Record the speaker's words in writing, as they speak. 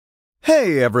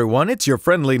Hey everyone, it's your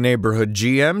friendly neighborhood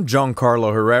GM,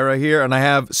 Giancarlo Herrera here, and I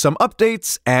have some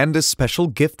updates and a special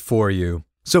gift for you.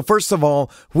 So first of all,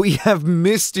 we have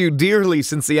missed you dearly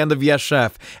since the end of Yes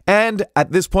Chef, and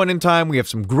at this point in time, we have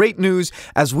some great news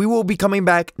as we will be coming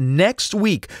back next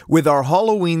week with our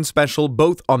Halloween special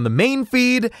both on the main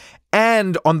feed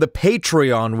and on the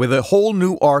Patreon with a whole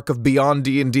new arc of Beyond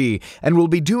D&D, and we'll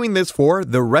be doing this for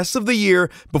the rest of the year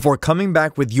before coming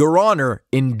back with Your Honor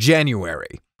in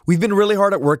January. We've been really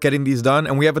hard at work getting these done,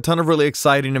 and we have a ton of really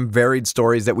exciting and varied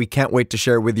stories that we can't wait to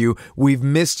share with you. We've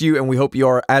missed you, and we hope you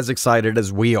are as excited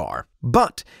as we are.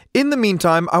 But in the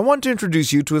meantime, I want to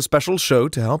introduce you to a special show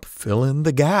to help fill in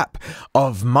the gap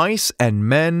of Mice and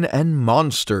Men and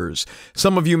Monsters.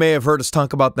 Some of you may have heard us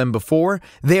talk about them before.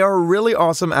 They are a really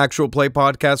awesome actual play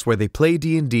podcast where they play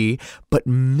D&D, but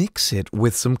mix it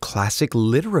with some classic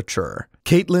literature.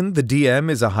 Caitlin, the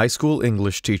DM, is a high school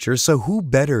English teacher, so who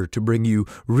better to bring you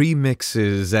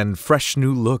remixes and fresh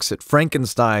new looks at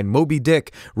Frankenstein, Moby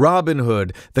Dick, Robin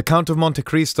Hood, The Count of Monte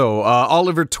Cristo,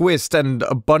 Oliver Twist, and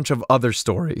a bunch of other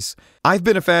stories. I've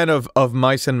been a fan of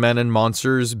Mice and Men and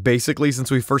Monsters basically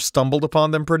since we first stumbled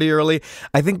upon them pretty early.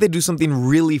 I think they do something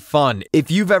really fun.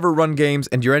 If you've ever run games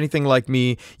and you're anything like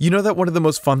me, you know that one of the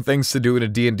most fun things to do in a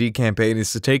D&D campaign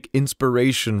is to take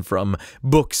inspiration from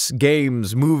books,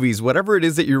 games, movies, whatever it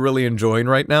is that you're really enjoying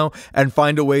right now, and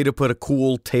find a way to put a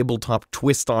cool tabletop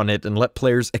twist on it and let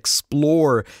players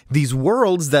explore these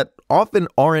worlds that often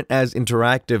aren't as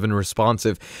interactive and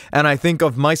responsive. And I think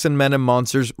of Mice and Men and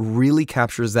Monsters really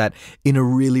captures that in a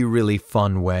really, really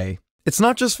fun way. It's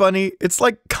not just funny, it's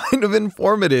like kind of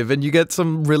informative, and you get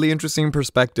some really interesting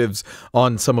perspectives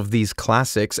on some of these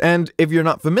classics. And if you're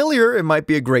not familiar, it might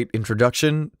be a great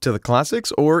introduction to the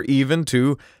classics, or even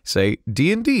to, say,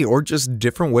 D&D, or just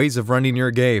different ways of running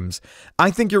your games. I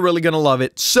think you're really going to love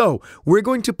it. So, we're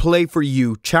going to play for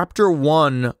you Chapter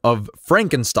 1 of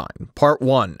Frankenstein, Part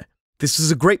 1. This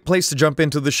is a great place to jump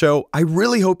into the show. I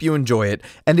really hope you enjoy it.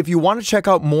 And if you want to check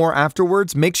out more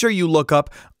afterwards, make sure you look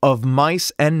up Of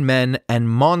Mice and Men and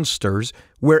Monsters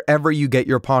wherever you get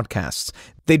your podcasts.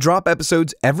 They drop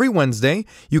episodes every Wednesday.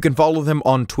 You can follow them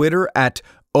on Twitter at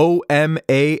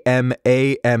OMAMAM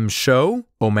show,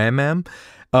 OMAMAM,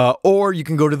 or you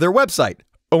can go to their website,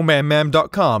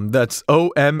 OMAMAM.com. That's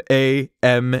OMAMAM.com.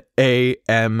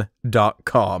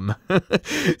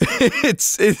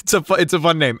 It's a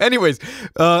fun name. Anyways,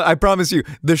 I promise you,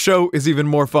 the show is even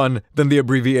more fun than the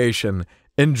abbreviation.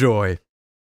 Enjoy.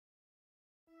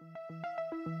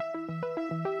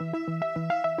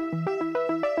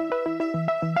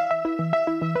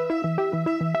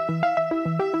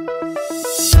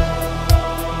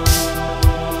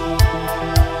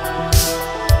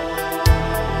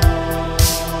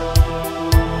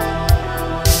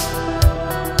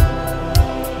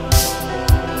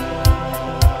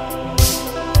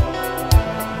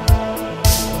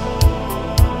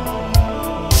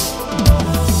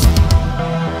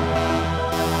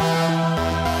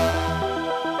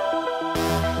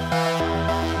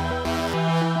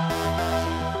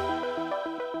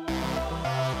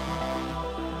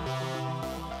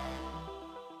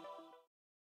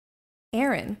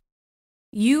 Aaron,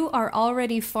 you are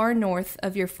already far north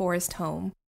of your forest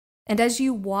home, and as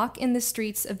you walk in the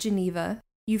streets of Geneva,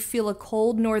 you feel a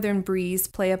cold northern breeze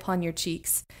play upon your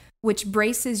cheeks, which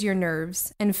braces your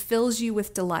nerves and fills you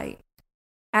with delight.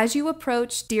 As you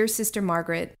approach Dear Sister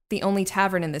Margaret, the only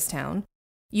tavern in this town,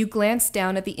 you glance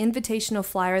down at the invitational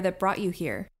flyer that brought you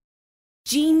here.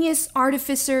 Genius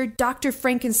artificer Dr.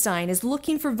 Frankenstein is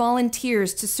looking for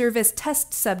volunteers to serve as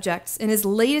test subjects in his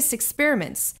latest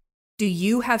experiments. Do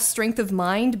you have strength of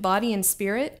mind, body, and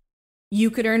spirit? You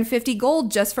could earn 50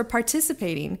 gold just for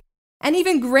participating, and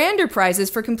even grander prizes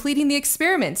for completing the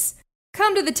experiments.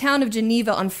 Come to the town of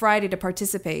Geneva on Friday to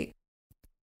participate.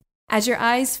 As your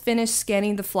eyes finish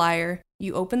scanning the flyer,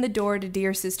 you open the door to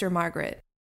Dear Sister Margaret.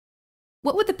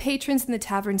 What would the patrons in the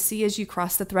tavern see as you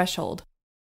cross the threshold?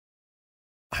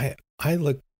 I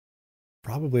look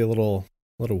probably a little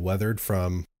weathered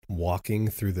from walking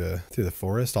through the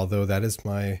forest, although that is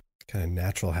my kind of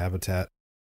natural habitat.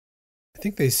 I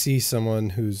think they see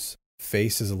someone whose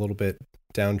face is a little bit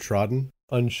downtrodden,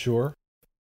 unsure,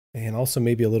 and also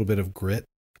maybe a little bit of grit.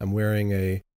 I'm wearing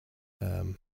a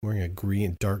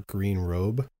dark green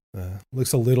robe.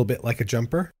 Looks a little bit like a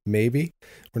jumper, maybe.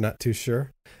 We're not too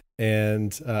sure.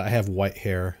 And I have white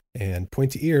hair and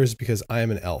pointy ears because I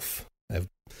am an elf. I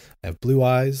have blue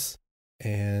eyes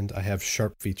and I have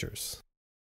sharp features.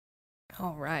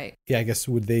 All right. Yeah, I guess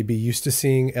would they be used to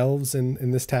seeing elves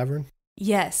in this tavern?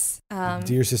 Yes.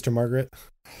 Dear Sister Margaret?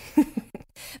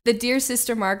 The Dear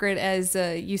Sister Margaret, as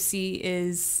you see,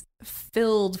 is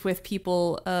filled with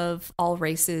people of all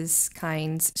races,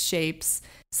 kinds, shapes,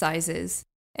 sizes.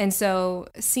 And so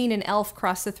seeing an elf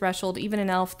cross the threshold, even an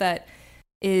elf that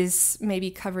is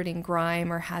maybe covered in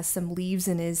grime or has some leaves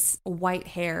in his white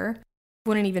hair,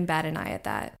 wouldn't even bat an eye at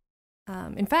that.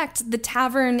 In fact, the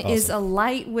tavern is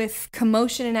alight with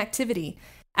commotion and activity.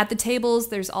 At the tables,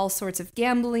 there's all sorts of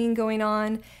gambling going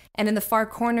on, and in the far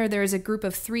corner, there is a group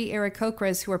of 3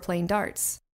 Aarakocras who are playing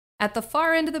darts. At the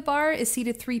far end of the bar is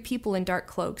seated 3 people in dark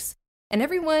cloaks, and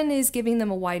everyone is giving them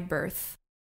a wide berth.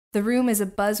 The room is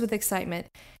abuzz with excitement,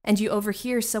 and you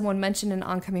overhear someone mention an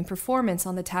oncoming performance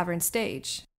on the tavern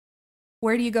stage.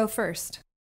 Where do you go first?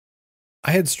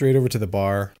 I head straight over to the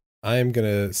bar. I am going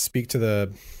to speak to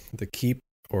the keep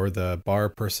or the bar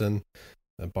person,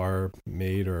 the bar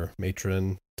maid or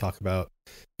matron, talk about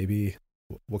maybe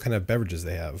what kind of beverages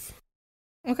they have.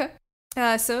 Okay.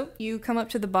 So you come up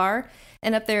to the bar,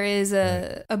 and up there is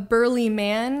a burly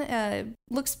man,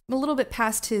 looks a little bit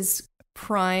past his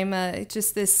prime,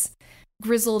 just this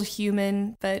grizzled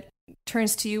human, but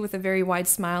turns to you with a very wide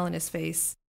smile on his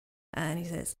face. And he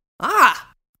says,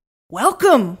 "Ah,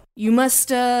 welcome. You must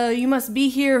be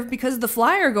here because of the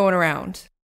flyer going around."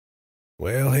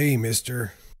 Well, hey,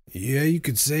 mister. Yeah, you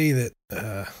could say that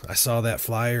I saw that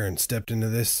flyer and stepped into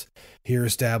this here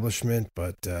establishment,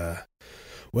 but,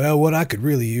 well, what I could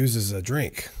really use is a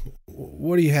drink.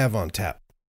 What do you have on tap?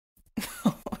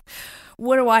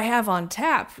 What do I have on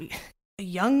tap? A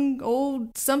young,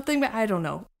 old, something, I don't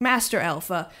know. Master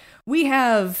Alpha. We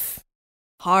have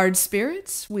hard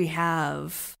spirits, we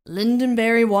have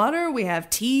lindenberry water, we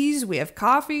have teas, we have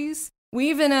coffees. We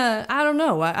even, I don't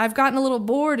know, I've gotten a little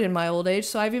bored in my old age,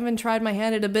 so I've even tried my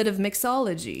hand at a bit of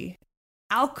mixology.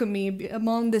 Alchemy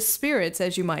among the spirits,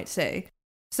 as you might say.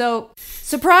 So,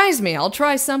 surprise me, I'll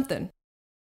try something.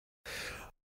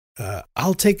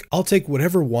 I'll take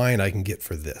whatever wine I can get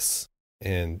for this.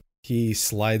 And he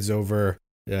slides over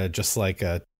just like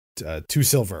 2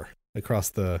 silver across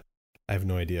the... I have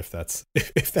no idea if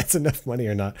that's enough money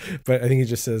or not, but I think he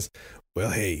just says,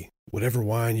 "Well, hey, whatever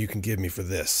wine you can give me for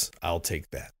this, I'll take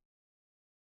that."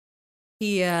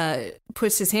 He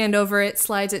puts his hand over it,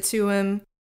 slides it to him,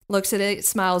 looks at it,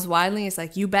 smiles widely. He's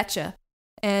like, "You betcha."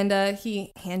 And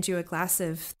he hands you a glass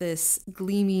of this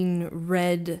gleaming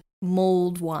red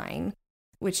mulled wine,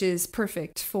 which is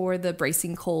perfect for the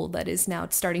bracing cold that is now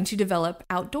starting to develop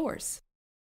outdoors.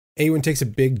 Awen takes a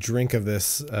big drink of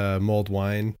this mulled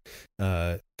wine,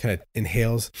 kind of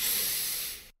inhales.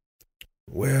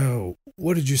 "Well,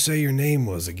 what did you say your name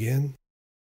was again?"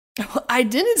 I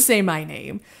didn't say my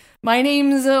name. My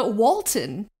name's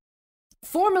Walton.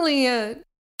 Formerly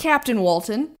Captain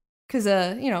Walton, because,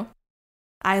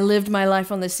 I lived my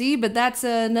life on the sea, but that's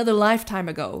another lifetime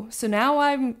ago. So now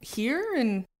I'm here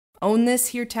and own this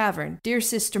here tavern, dear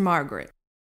Sister Margaret.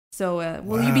 So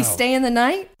will you be staying the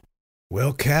night?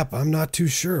 "Well, Cap, I'm not too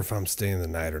sure if I'm staying the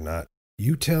night or not.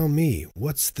 You tell me,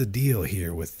 what's the deal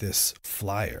here with this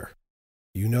flyer?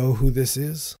 You know who this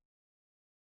is?"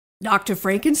 Dr.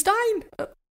 Frankenstein?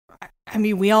 I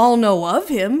mean, we all know of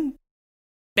him.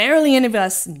 Barely any of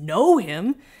us know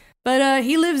him, but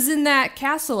he lives in that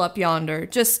castle up yonder,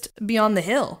 just beyond the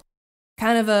hill.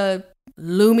 Kind of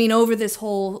looming over this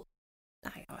whole,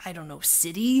 I don't know,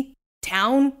 city?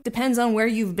 Town? Depends on where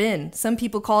you've been. Some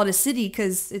people call it a city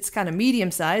because it's kind of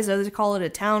medium-sized. Others call it a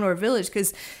town or a village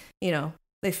because,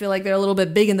 they feel like they're a little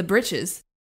bit big in the britches.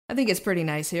 I think it's pretty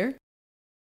nice here.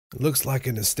 "It looks like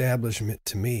an establishment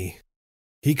to me.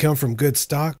 He come from good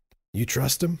stock? You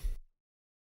trust him?"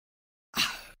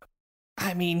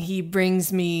 I mean, he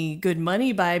brings me good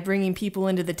money by bringing people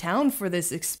into the town for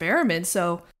this experiment,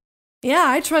 so yeah,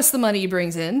 I trust the money he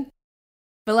brings in.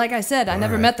 But like I said, I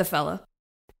never met the fella.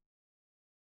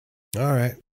 "All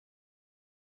right.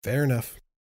 Fair enough."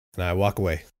 And I walk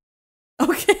away.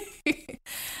 Okay.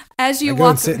 As you I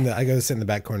go to sit in the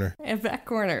back corner. Back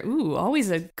corner. Ooh,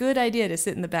 always a good idea to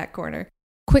sit in the back corner.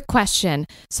 Quick question.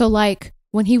 So, like,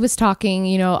 when he was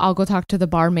talking, I'll go talk to the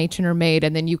bar matron or maid,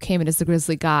 and then you came in as the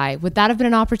grizzly guy. Would that have been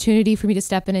an opportunity for me to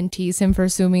step in and tease him for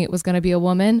assuming it was going to be a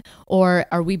woman? Or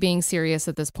are we being serious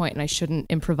at this point and I shouldn't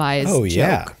improvise? Oh,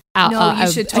 yeah. Joke? No, you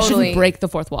should totally. I shouldn't break the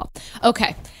fourth wall.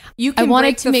 Okay. You can I wanted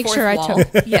break to the make fourth sure wall. I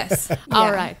took. Yes.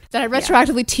 All right. Then I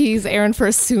retroactively tease Aaron for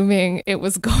assuming it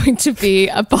was going to be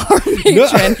a bar matron. No,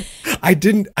 I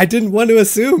didn't want to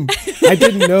assume. I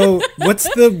didn't know what's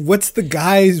the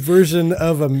guy's version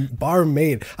of a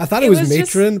barmaid. I thought it was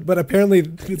matron, but apparently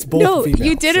it's both. No, female,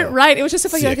 you did it right. It was just so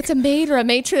funny. Like, it's a maid or a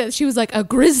matron. She was like, a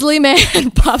grizzly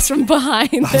man pops from behind.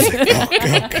 I was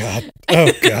like,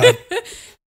 oh God.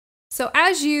 So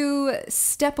as you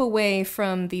step away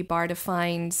from the bar to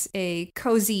find a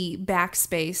cozy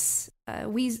backspace,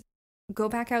 we go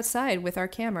back outside with our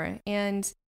camera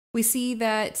and we see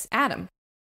that Adam,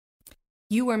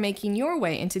 you are making your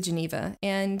way into Geneva,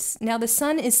 and now the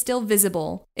sun is still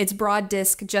visible, its broad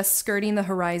disk just skirting the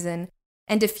horizon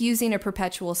and diffusing a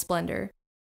perpetual splendor.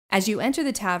 As you enter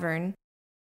the tavern,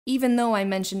 even though I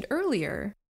mentioned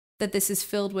earlier that this is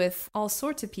filled with all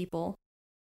sorts of people,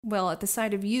 well, at the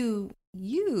sight of you,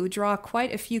 you draw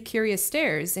quite a few curious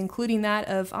stares, including that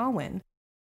of Awin.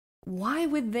 Why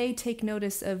would they take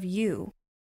notice of you?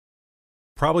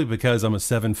 Probably because I'm a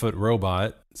 7-foot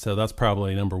robot, so that's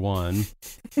probably number one.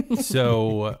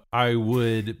 So I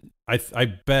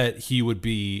bet he would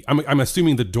be. I'm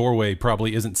assuming the doorway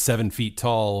probably isn't 7 feet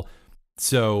tall.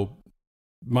 So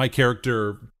my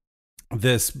character,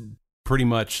 this pretty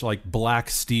much like black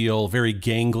steel, very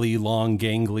gangly, long,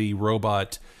 gangly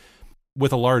robot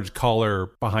with a large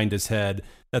collar behind his head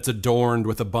that's adorned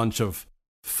with a bunch of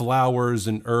flowers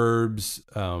and herbs,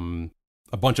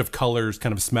 a bunch of colors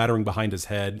kind of smattering behind his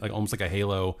head, like almost like a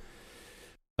halo,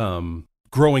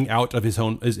 growing out of his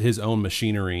own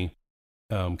machinery,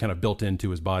 kind of built into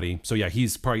his body. So yeah,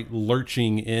 he's probably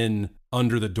lurching in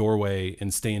under the doorway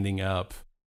and standing up.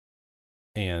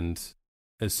 And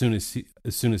as soon as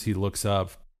he looks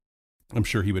up, I'm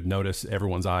sure he would notice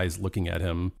everyone's eyes looking at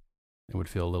him and would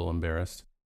feel a little embarrassed.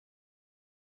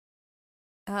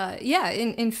 Yeah,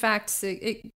 in fact,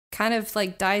 it kind of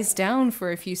like dies down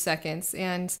for a few seconds,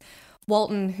 and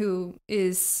Walton, who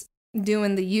is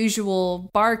doing the usual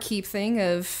barkeep thing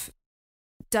of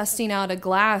dusting out a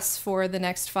glass for the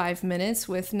next 5 minutes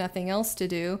with nothing else to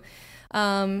do,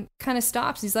 kind of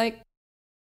stops. He's like,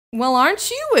 well, aren't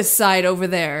you a sight over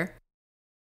there?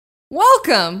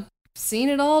 Welcome. Seen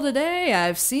it all today.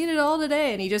 I've seen it all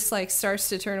today. And he just like starts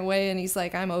to turn away, and he's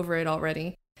like, I'm over it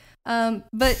already.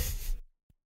 But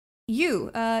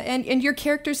you, and your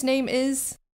character's name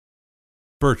is?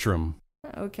 Bertram.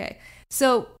 Okay.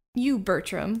 So you,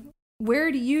 Bertram,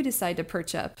 where do you decide to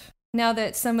perch up? Now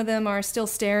that some of them are still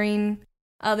staring,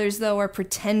 others, though, are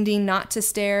pretending not to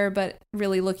stare, but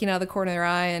really looking out of the corner of their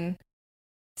eye, and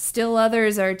still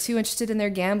others are too interested in their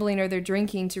gambling or their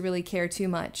drinking to really care too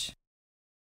much.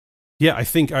 Yeah, I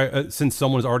think since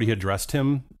someone's already addressed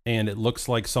him, and it looks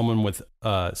like someone with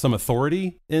some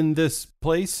authority in this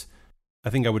place, I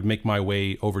think I would make my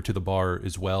way over to the bar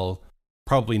as well,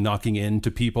 probably knocking into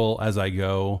people as I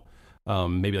go,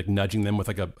 maybe like nudging them with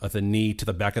like a knee to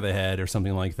the back of the head or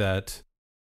something like that,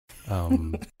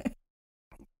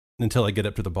 until I get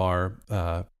up to the bar.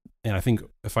 And I think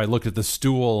if I looked at the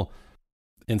stool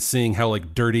and seeing how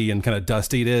like dirty and kind of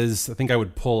dusty it is, I think I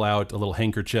would pull out a little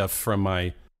handkerchief from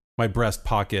my breast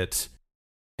pocket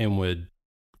and would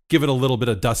give it a little bit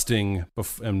of dusting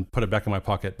and put it back in my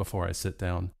pocket before I sit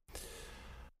down.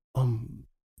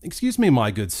 Excuse me,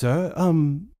 my good sir.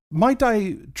 Might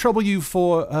I trouble you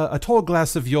for a tall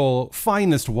glass of your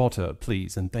finest water,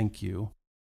 please, and thank you.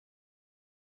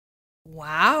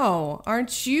 Wow,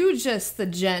 aren't you just the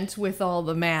gent with all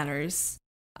the manners?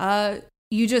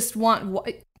 You just want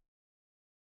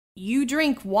you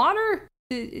drink water?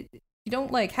 You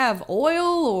don't like have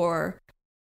oil or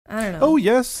I don't know. Oh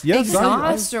yes,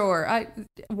 exhaust or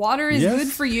water is yes.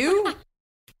 good for you.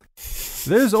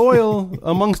 There's oil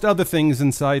amongst other things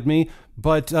inside me,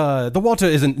 but the water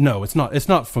isn't. No, it's not. It's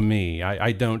not for me.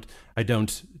 I don't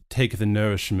take the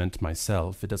nourishment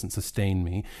myself. It doesn't sustain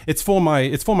me. It's for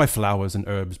my flowers and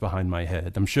herbs behind my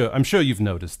head. I'm sure you've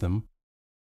noticed them.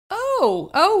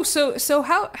 So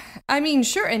how? I mean,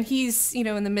 sure. And he's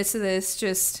in the midst of this,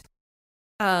 just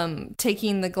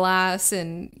taking the glass,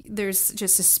 and there's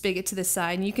just a spigot to the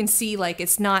side, and you can see like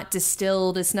it's not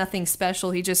distilled, it's nothing special.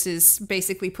 He just is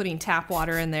basically putting tap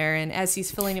water in there, and as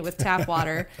he's filling it with tap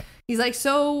water, he's like,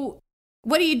 so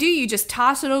what do? You just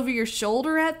toss it over your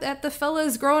shoulder at the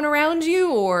fellas growing around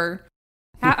you, or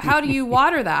how do you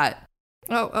water that?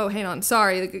 Oh, hang on,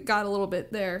 sorry, it got a little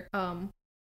bit there.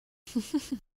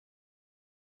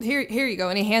 Here you go,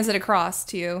 and he hands it across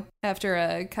to you after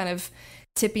a kind of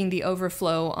tipping the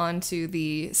overflow onto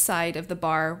the side of the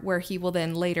bar, where he will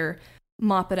then later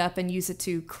mop it up and use it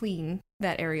to clean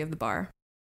that area of the bar.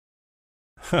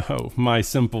 Oh, my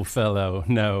simple fellow.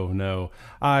 No.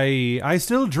 I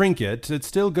still drink it. It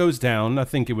still goes down. I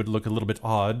think it would look a little bit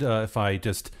odd if I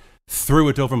just threw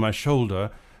it over my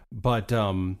shoulder. But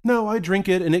no, I drink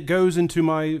it, and it goes into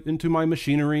my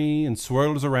machinery and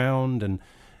swirls around and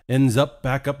ends up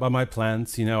back up by my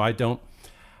plants.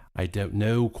 I don't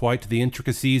know quite the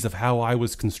intricacies of how I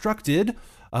was constructed,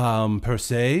 per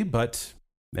se, but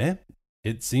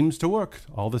it seems to work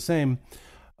all the same.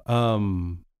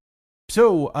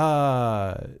 So,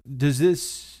 is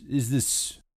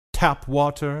this tap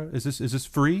water? Is this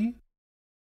free?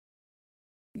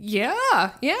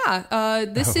 Yeah.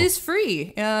 This is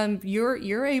free.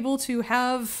 You're able to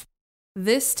have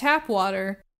this tap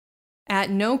water at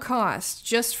no cost,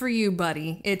 just for you,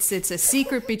 buddy. It's a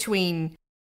secret between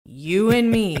you and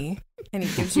me. And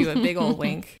he gives you a big old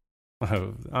wink.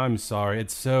 Oh, I'm sorry.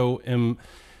 It's so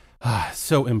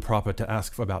improper to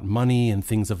ask about money and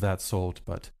things of that sort,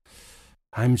 but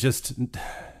I'm just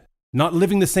not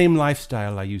living the same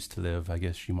lifestyle I used to live, I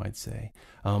guess you might say.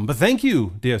 But thank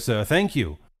you, dear sir. Thank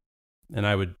you. And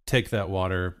I would take that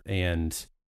water, and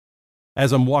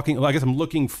as I'm walking, I guess I'm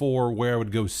looking for where I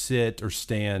would go sit or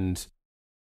stand.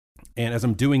 And as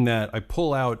I'm doing that, I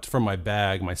pull out from my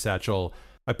bag, my satchel,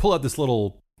 I pull out this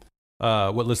little,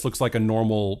 what looks like a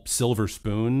normal silver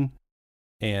spoon,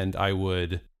 and I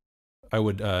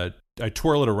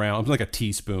twirl it around, like a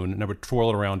teaspoon, and I would twirl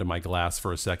it around in my glass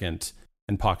for a second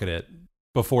and pocket it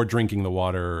before drinking the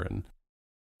water.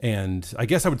 And I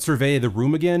guess I would survey the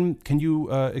room again. Can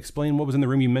you explain what was in the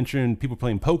room? You mentioned people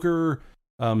playing poker.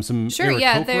 Some sure,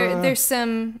 yeah. There's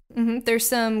some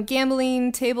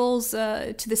gambling tables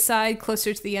to the side,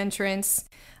 closer to the entrance.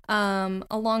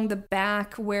 Along the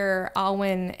back where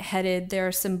Alwyn headed, there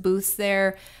are some booths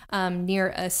there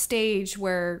near a stage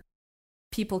where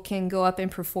people can go up and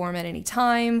perform at any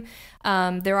time.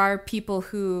 There are people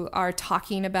who are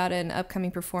talking about an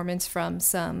upcoming performance from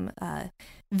some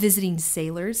visiting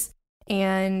sailors.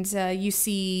 And you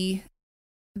see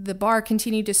the bar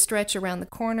continue to stretch around the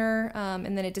corner,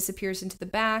 and then it disappears into the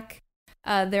back.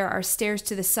 There are stairs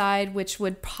to the side, which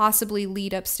would possibly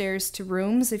lead upstairs to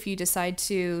rooms if you decide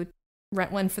to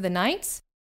rent one for the night.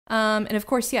 And of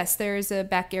course, yes, there's a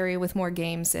back area with more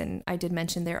games. And I did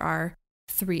mention there are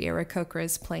 3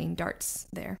 Aarakocras playing darts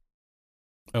there.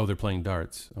 Oh, they're playing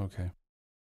darts. Okay.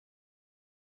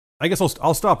 I guess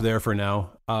I'll stop there for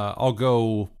now. I'll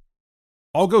go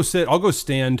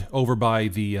stand over by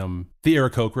the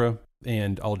Aarakocra,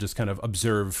 and I'll just kind of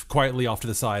observe quietly off to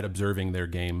the side, observing their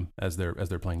game as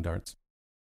they're playing darts.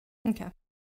 Okay.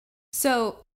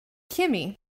 So,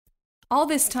 Kimmy, all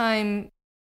this time,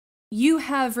 you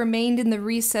have remained in the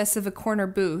recess of a corner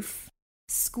booth,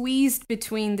 squeezed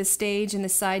between the stage and the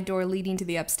side door leading to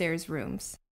the upstairs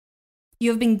rooms. You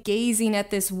have been gazing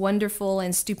at this wonderful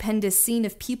and stupendous scene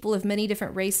of people of many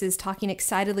different races talking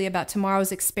excitedly about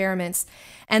tomorrow's experiments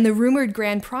and the rumored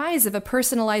grand prize of a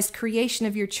personalized creation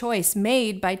of your choice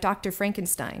made by Dr.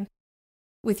 Frankenstein.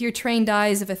 With your trained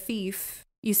eyes of a thief,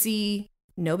 you see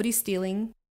nobody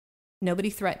stealing, nobody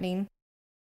threatening,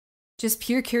 just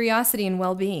pure curiosity and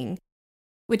well-being,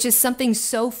 which is something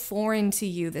so foreign to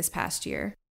you this past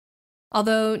year.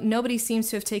 Although nobody seems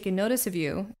to have taken notice of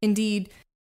you. Indeed,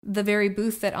 the very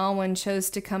booth that Alwyn chose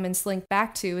to come and slink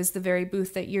back to is the very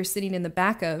booth that you're sitting in the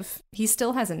back of. He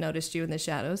still hasn't noticed you in the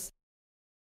shadows.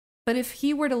 But if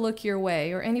he were to look your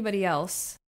way, or anybody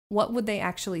else, what would they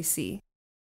actually see?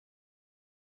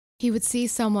 He would see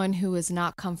someone who is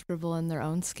not comfortable in their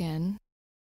own skin.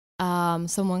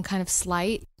 Someone kind of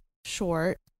slight,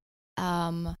 short,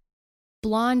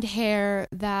 blonde hair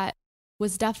that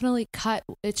was definitely cut.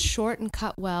 It's short and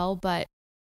cut well, but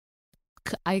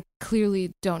I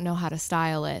clearly don't know how to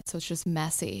style it, so it's just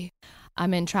messy.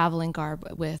 I'm in traveling garb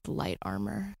with light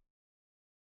armor,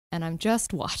 and I'm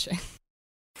just watching.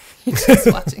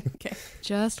 Just watching, okay.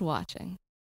 Just watching.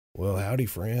 Well, howdy,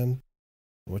 friend.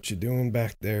 What you doing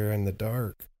back there in the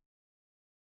dark?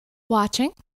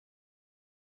 Watching.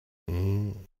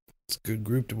 It's a good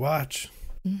group to watch.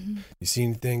 Mm-hmm. You see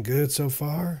anything good so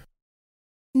far?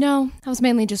 No, I was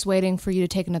mainly just waiting for you to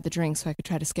take another drink so I could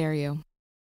try to scare you.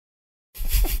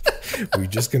 Were you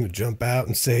just going to jump out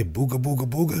and say booga, booga,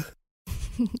 booga?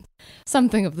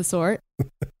 Something of the sort.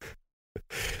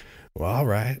 Well, all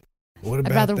right. What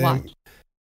about I'd rather them? watch.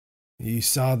 You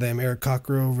saw them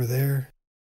Aarakocra over there?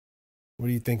 What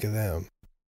do you think of them?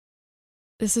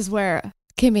 This is where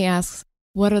Kimmy asks,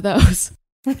 what are those?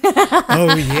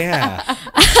 Oh, yeah.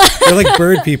 They're like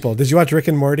bird people. Did you watch Rick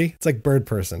and Morty? It's like Bird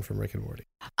Person from Rick and Morty.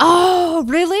 Oh,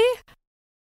 really?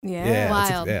 Yeah.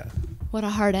 Wild. Yeah. What a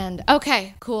hard end.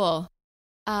 Okay, cool.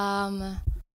 I've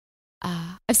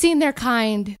seen their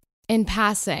kind in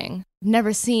passing.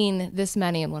 Never seen this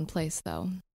many in one place, though.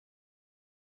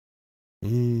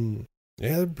 Yeah,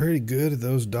 they're pretty good at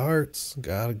those darts.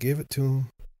 Gotta give it to them.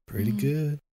 Pretty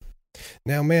good.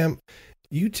 Now, ma'am,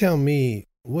 you tell me,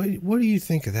 what do you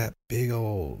think of that big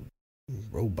old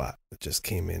robot that just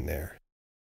came in there?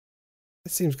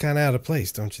 It seems kind of out of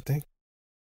place, don't you think?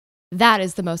 That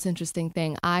is the most interesting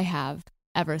thing I have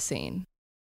ever seen.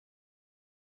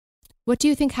 What do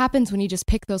you think happens when you just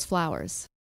pick those flowers?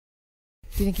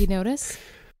 Do you think he'd notice?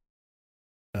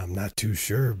 I'm not too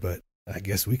sure, but I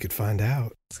guess we could find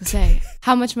out. I was gonna say,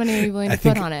 how much money are you willing to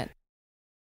put on it?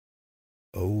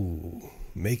 Oh,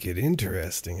 make it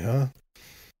interesting, huh?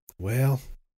 Well,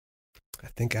 I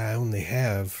think I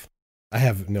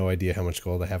have no idea how much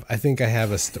gold I have. I think I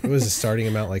have what was the starting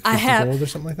amount, like 50 gold or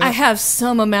something like that? I have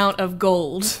some amount of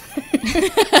gold.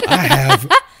 I have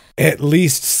at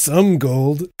least some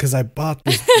gold because I bought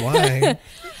this wine.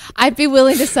 I'd be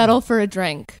willing to settle for a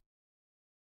drink.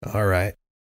 All right.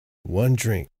 One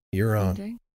drink. You're on.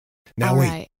 Drink? Now, all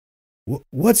wait. right.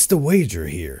 What's the wager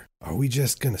here? Are we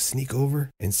just going to sneak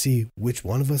over and see which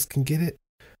one of us can get it?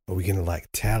 Are we going to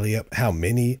tally up how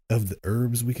many of the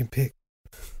herbs we can pick?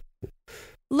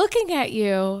 Looking at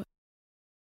you,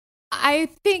 I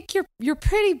think you're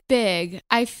pretty big.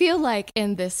 I feel like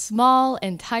in this small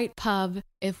and tight pub,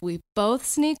 if we both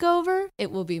sneak over,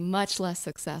 it will be much less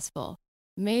successful.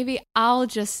 Maybe I'll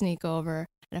just sneak over,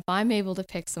 and if I'm able to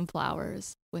pick some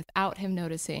flowers without him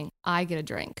noticing, I get a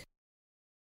drink.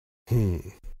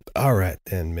 All right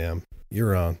then, ma'am.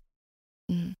 You're on.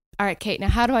 All right, Kate, now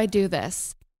how do I do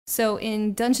this? So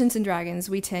in Dungeons and Dragons,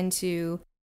 we tend to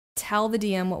tell the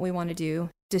DM what we want to do,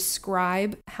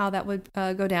 describe how that would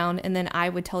go down, and then I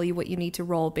would tell you what you need to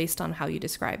roll based on how you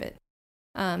describe it.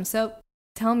 So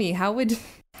tell me, how would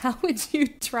you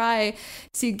try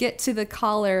to get to the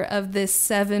collar of this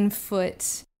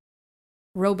 7-foot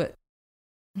robot?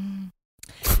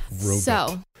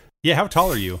 So yeah, how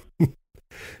tall are you?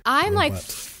 I'm like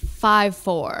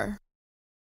 5'4".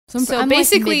 So I'm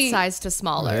basically like mid-sized to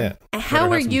smaller. Oh, yeah.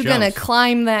 How are you going to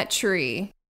climb that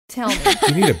tree? Tell me.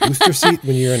 Do you need a booster seat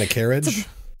when you're in a carriage?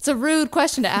 It's a rude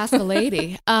question to ask a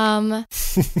lady.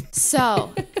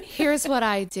 So here's what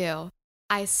I do.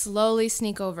 I slowly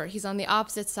sneak over. He's on the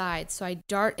opposite side. So I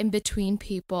dart in between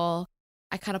people.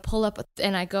 I kind of pull up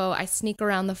and I sneak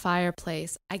around the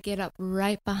fireplace. I get up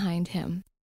right behind him.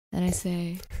 And I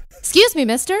say, "Excuse me,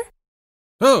 mister."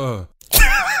 Oh.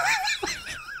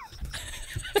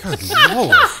 Good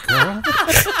Lord, girl.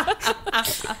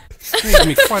 Made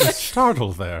me quite a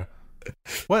startle there.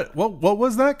 What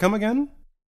was that? Come again?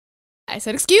 I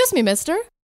said, "Excuse me, mister.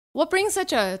 What brings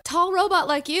such a tall robot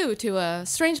like you to a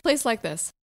strange place like this?"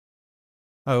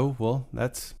 Oh, well,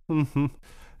 that's...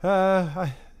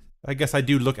 I guess I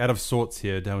do look out of sorts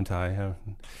here, don't I?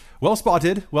 Well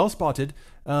spotted, well spotted.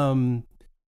 I'm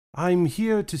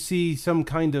here to see some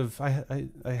kind of... I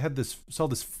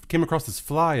came across this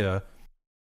flyer.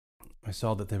 I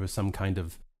saw that there was some kind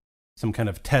of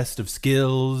test of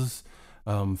skills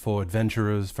for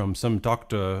adventurers from some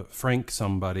Dr.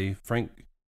 Frankenstein,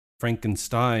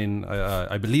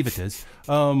 I believe it is.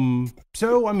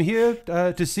 So I'm here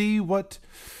to see what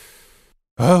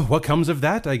comes of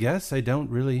that. I guess I don't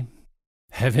really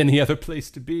have any other place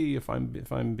to be if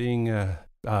I'm being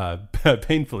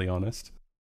painfully honest.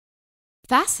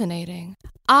 Fascinating.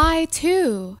 I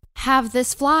too have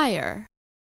this flyer.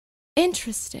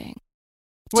 Interesting.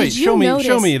 Wait, show me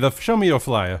your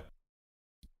flyer.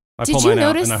 I pull mine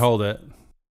out and I hold it.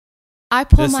 I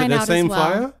pull mine out as well. Same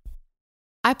flyer?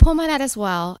 I pull mine out as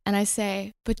well and I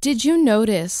say, "But did you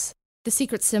notice the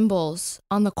secret symbols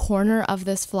on the corner of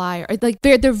this flyer? Like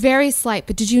they're very slight,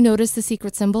 but did you notice the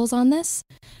secret symbols on this?"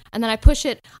 And then I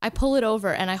pull it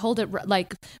over and I hold it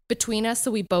like between us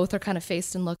so we both are kind of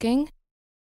faced and looking.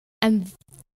 And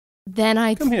then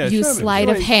I use sleight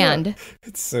of hand.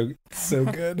 It's so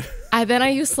good. I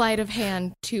use sleight of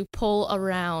hand to pull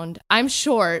around. I'm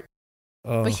short,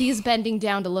 but he's bending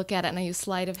down to look at it, and I use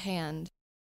sleight of hand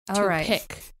to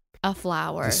pick a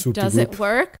flower. Does it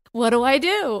work? What do I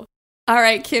do? All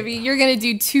right, Kibby, you're going to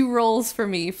do 2 rolls for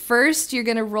me. First, you're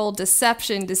going to roll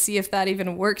deception to see if that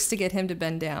even works to get him to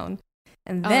bend down.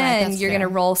 And then you're going to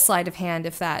roll sleight of hand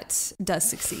if that does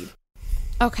succeed.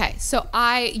 Okay, so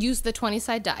I use the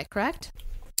 20-side die, correct?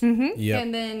 Mm-hmm. Yep.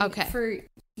 And then for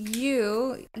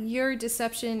you, your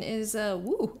deception is a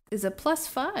 +5.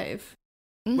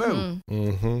 Mm-hmm. Whoa.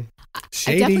 Mm-hmm.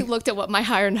 I definitely looked at what my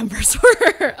higher numbers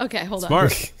were. Okay, hold on.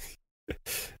 Smart.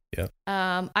 Yep.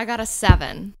 I got a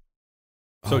 7.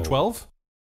 So 12?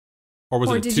 Or was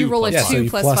it a 2 did you roll a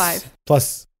 2 plus 5?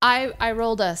 Plus I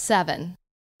rolled a 7.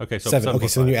 Okay, so 7. Okay,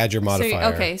 so then you add your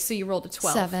modifier. So you rolled a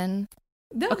 12. 7.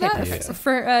 No, Okay, perfect.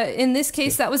 For in this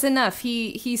case, that was enough.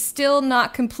 He's still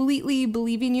not completely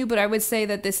believing you, but I would say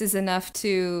that this is enough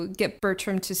to get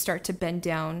Bertram to start to bend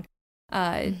down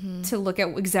to look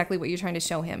at exactly what you're trying to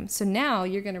show him. So now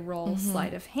you're going to roll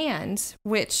sleight of hand,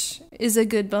 which is a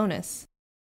good bonus.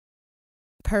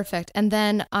 Perfect. And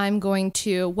then I'm going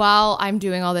to, while I'm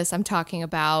doing all this, I'm talking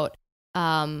about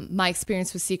my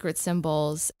experience with secret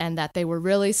symbols and that they were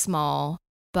really small,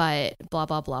 but blah,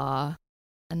 blah, blah.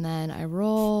 And then I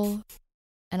roll,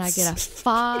 and I get a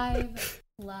 5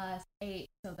 plus 8,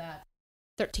 so that's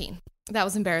 13. That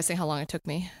was embarrassing how long it took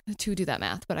me to do that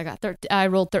math, but I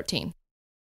rolled 13.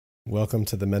 Welcome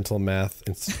to the mental math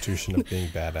institution of being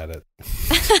bad at it.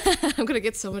 I'm going to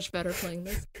get so much better playing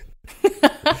this.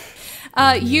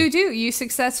 You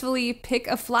successfully pick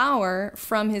a flower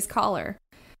from his collar.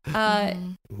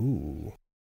 Ooh.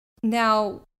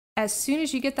 Now, as soon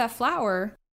as you get that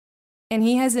flower and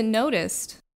he hasn't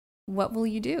noticed, what will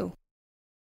you do?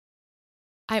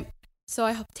 So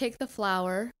I take the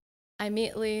flower, I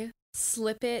immediately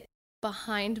slip it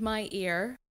behind my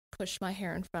ear, push my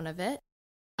hair in front of it,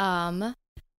 and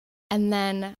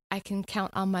then I can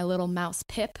count on my little mouse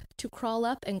Pip to crawl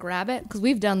up and grab it, because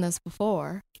we've done this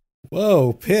before.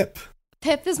 Whoa, Pip.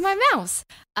 Pip is my mouse.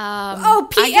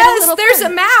 P.S. There's a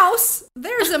mouse.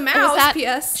 There's a mouse.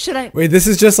 P.S. Should I? Wait, this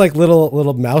is just like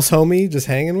little mouse homie just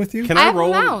hanging with you? Can I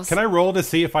roll? Can I roll to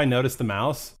see if I notice the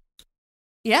mouse?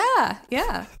 Yeah.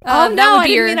 Oh no, I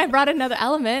didn't mean I brought another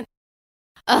element.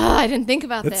 I didn't think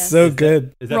about That's this. so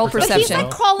good. Is that Roll But he's perception. like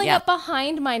crawling up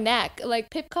behind my neck. Like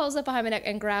Pip crawls up behind my neck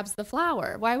and grabs the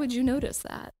flower. Why would you notice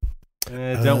that?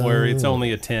 Don't worry, it's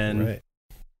only a 10. Right.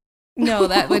 No,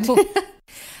 that would.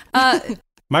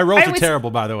 My rolls are terrible,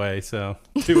 by the way. So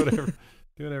do whatever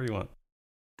you want.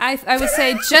 I would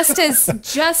say just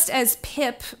as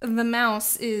Pip the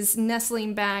mouse is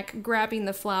nestling back, grabbing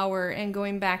the flower and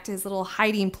going back to his little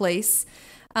hiding place,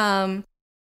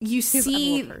 you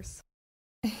see.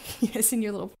 Yes, in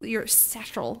your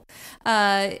satchel.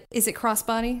 Is it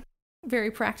crossbody?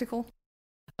 Very practical.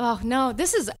 Oh no,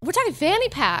 we're talking fanny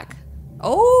pack.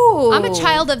 Oh, I'm a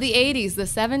child of the 80s, the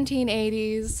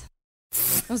 1780s.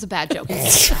 That was a bad joke.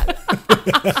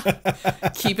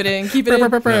 Keep it in. Keep it in.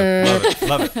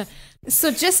 Love it. So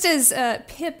just as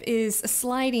Pip is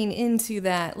sliding into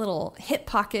that little hip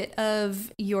pocket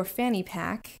of your fanny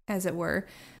pack, as it were,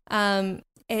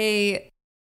 a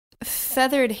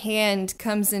feathered hand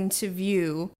comes into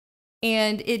view,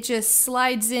 and it just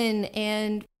slides in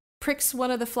and pricks one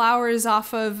of the flowers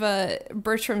off of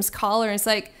Bertram's collar, and it's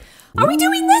like, are we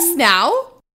doing this now?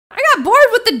 I got bored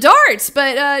with the darts,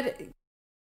 but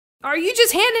are you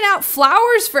just handing out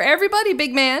flowers for everybody,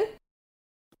 big man?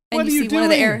 And What are you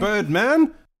doing,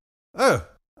 Birdman? Oh,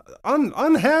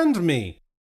 unhand me.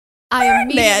 I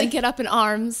immediately get up in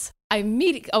arms.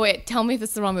 Oh wait, tell me if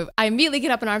it's the wrong move. I immediately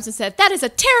get up in arms and said, "That is a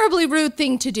terribly rude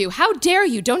thing to do. How dare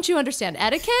you? Don't you understand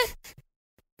etiquette?"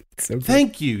 So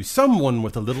Thank you, someone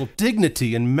with a little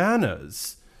dignity and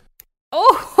manners.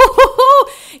 Oh,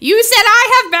 you said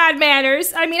I have bad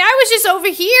manners. I mean, I was just over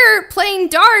here playing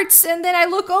darts, and then I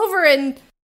look over and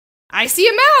I see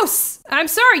a mouse. I'm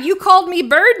sorry, you called me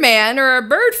Birdman or a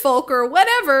Birdfolk or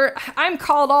whatever. I'm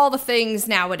called all the things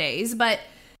nowadays, but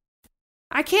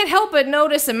I can't help but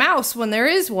notice a mouse when there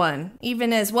is one,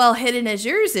 even as well hidden as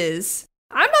yours is.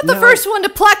 I'm not the first one to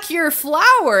pluck your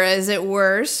flower, as it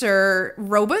were, Sir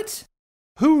Robot.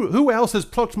 Who else has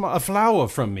plucked a flower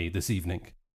from me this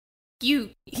evening?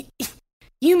 You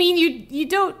mean you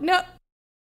don't know?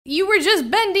 You were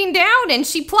just bending down and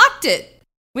she plucked it.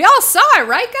 We all saw it,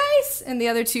 right, guys? And the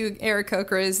other two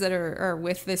Aarakocras that are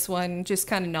with this one just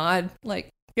kind of nod, like,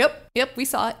 yep, we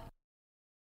saw it.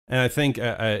 And I think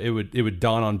it would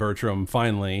dawn on Bertram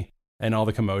finally, and all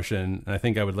the commotion. And I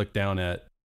think I would look down at,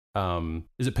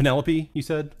 is it Penelope? You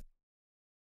said.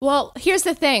 Well, here's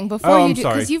the thing. Before you do,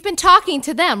 sorry. because you've been talking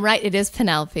to them, right? It is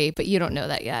Penelope, but you don't know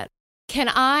that yet. Can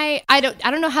I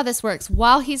don't know how this works.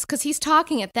 Because he's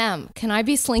talking at them, can I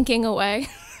be slinking away?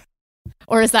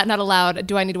 Or is that not allowed?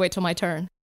 Do I need to wait till my turn?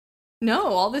 No,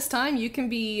 all this time you can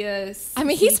be. I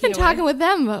mean, he's been talking with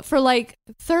them for like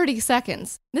 30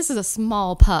 seconds. This is a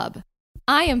small pub.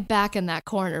 I am back in that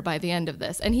corner by the end of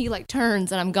this, and he like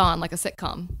turns and I'm gone like a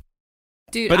sitcom.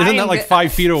 Dude, but isn't that like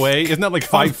 5 feet away? Isn't that like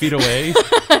 5 feet away?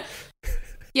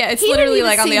 Yeah, it's literally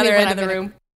like on the other end of the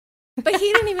room. But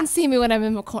he didn't even see me when I'm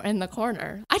in the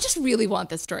corner. I just really want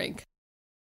this drink.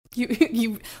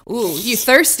 You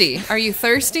thirsty? Are you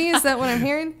thirsty? Is that what I'm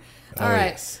hearing? All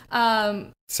right. Yes.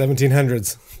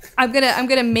 1700s. I'm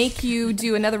gonna make you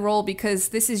do another roll because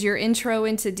this is your intro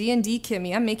into D&D,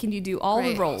 Kimmy. I'm making you do all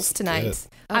the rolls tonight. Good.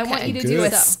 I want you to do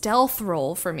a stealth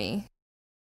roll for me.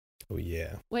 Oh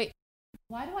yeah. Wait,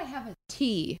 why do I have a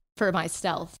T for my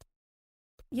stealth?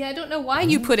 Yeah, I don't know why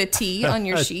you put a T on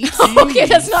your sheet. Okay,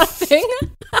 that's not a thing.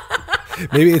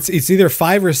 Maybe it's either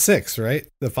 5 or 6, right?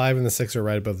 The 5 and the 6 are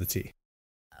right above the T.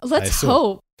 Let's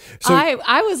hope. So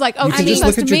I was like, oh, you can just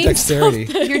look at your dexterity.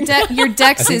 Your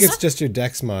dex I think is. it's just your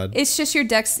dex mod. It's just your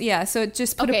dex. Yeah, so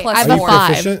just put Okay, a plus I have Are a you 4. five.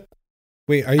 proficient?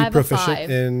 Wait, are you I have a proficient 5.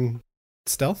 in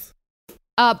stealth?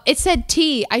 It said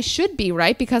T. I should be,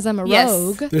 right? Because I'm a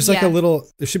rogue. There's like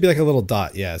there should be like a little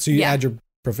dot. Yeah. So you add your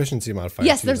proficiency modifier.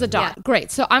 Yes, there's a dot. Yeah.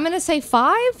 Great. So I'm going to say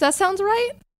 5. That sounds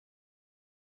right.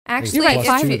 Actually, you're right.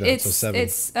 5.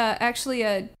 It's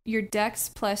actually your dex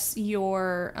plus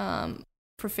your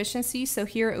proficiency. So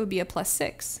here it would be a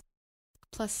 +6.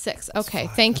 +6. Okay.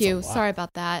 Thank you. Sorry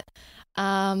about that.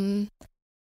 I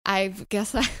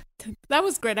guess that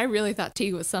was great. I really thought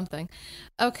T was something.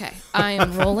 Okay. I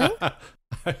am rolling.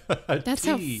 That's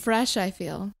how fresh I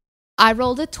feel. I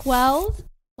rolled a 12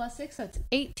 +6. That's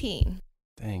 18.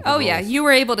 Dang, yeah, you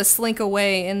were able to slink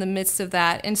away in the midst of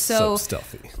that. And so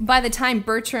stealthy. By the time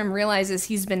Bertram realizes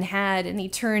he's been had and he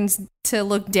turns to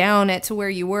look down to where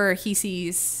you were, he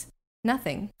sees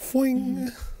nothing.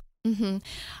 Foing. Mm-hmm.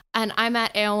 And I'm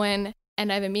at Eowyn,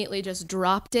 and I've immediately just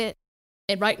dropped it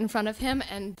right in front of him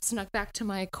and snuck back to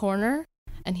my corner.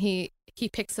 And he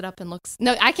picks it up and looks.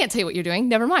 No, I can't tell you what you're doing.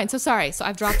 Never mind. So sorry. So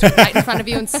I've dropped it right in front of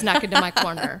you and snuck into my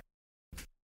corner.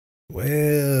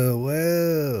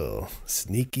 Well,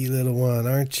 sneaky little one,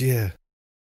 aren't you?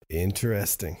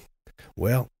 Interesting.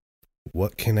 Well,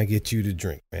 what can I get you to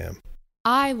drink, ma'am?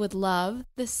 I would love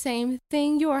the same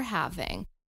thing you're having.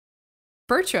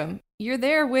 Bertram, you're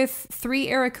there with 3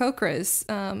 Aarakocras,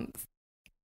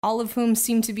 all of whom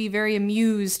seem to be very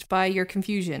amused by your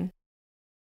confusion.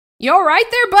 You all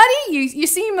right there, buddy? You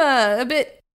seem a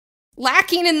bit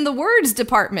lacking in the words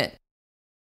department.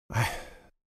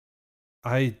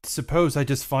 I suppose I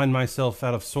just find myself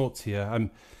out of sorts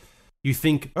here. You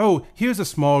think, oh, here's a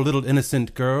small little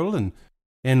innocent girl,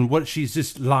 and what she's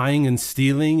just lying and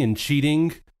stealing and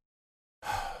cheating.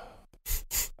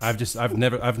 I've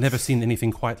never seen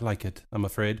anything quite like it, I'm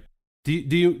afraid. Do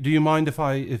you mind if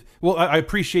I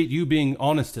appreciate you being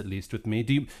honest at least with me.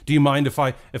 Do you mind if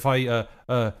I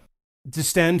just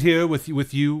stand here with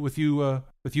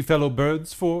you fellow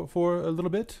birds for a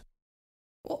little bit?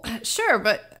 Well, sure,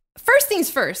 but first things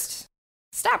first.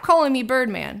 Stop calling me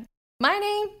Birdman. My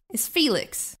name is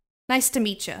Felix. Nice to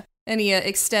meet you. And he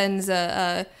extends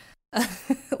a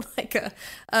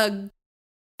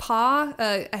paw,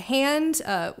 a hand,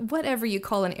 whatever you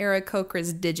call an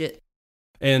Aarakocra's digit.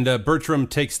 And Bertram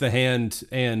takes the hand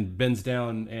and bends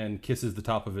down and kisses the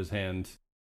top of his hand,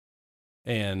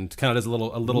 and kind of does a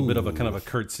little bit of a kind of a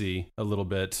curtsy, a little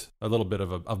bit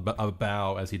of a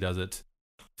bow as he does it.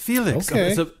 Felix,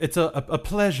 okay. It's a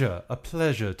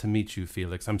pleasure to meet you,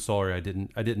 Felix. I'm sorry I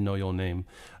didn't know your name,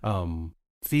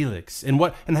 Felix. And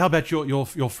how about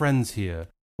your friends here?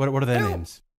 What are their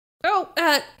names?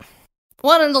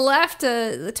 One on the left,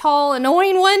 the tall,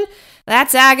 annoying one.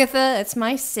 That's Agatha. That's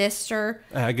my sister.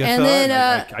 Agatha. And then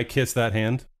I kiss that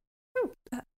hand.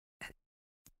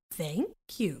 Thank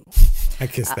you. I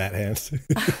kiss that hand.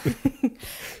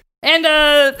 And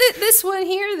this one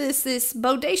here, this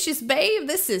bodacious babe,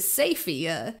 this is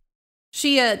Safie.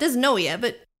 She doesn't know yet,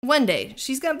 but one day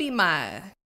she's gonna be my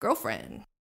girlfriend.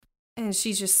 And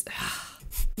she just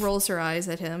rolls her eyes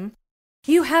at him.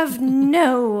 You have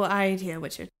no idea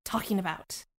what you're talking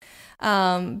about.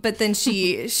 But then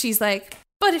she's like,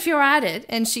 but if you're at it,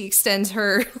 and she extends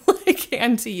her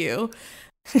hand to you.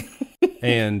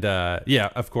 And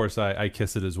of course I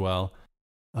kiss it as well.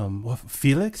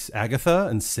 Felix, Agatha,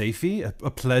 and Safie,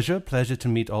 a pleasure to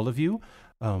meet all of you.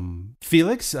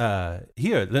 Felix,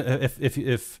 here,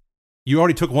 if you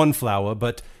already took one flower,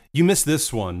 but you missed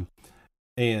this one.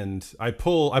 And I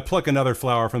pluck another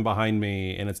flower from behind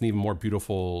me, and it's an even more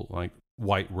beautiful, like,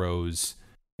 white rose,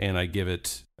 and I give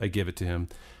it to him.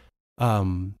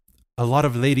 A lot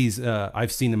of ladies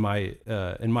I've seen in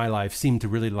my life seem to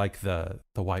really like the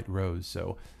white rose,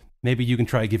 so maybe you can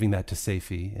try giving that to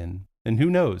Safie, and who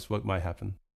knows what might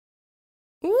happen.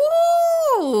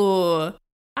 Ooh,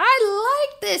 I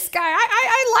like this guy.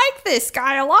 I like this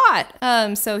guy a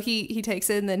lot. So he takes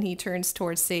it, and then he turns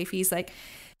towards Safie. He's like,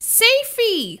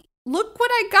 Safie, look what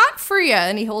I got for you.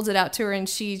 And he holds it out to her, and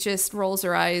she just rolls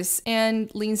her eyes and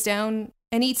leans down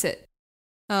and eats it,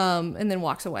 and then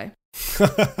walks away.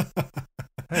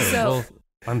 Well,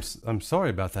 I'm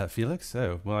sorry about that, Felix.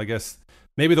 Oh, well, I guess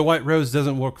maybe the white rose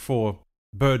doesn't work for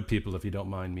bird people, if you don't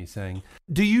mind me saying.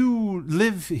 Do you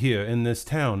live here in this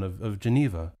town of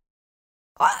Geneva?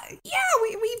 Yeah,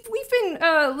 we've been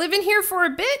living here for a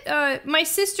bit. My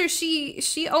sister,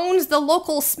 she owns the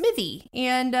local smithy,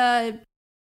 and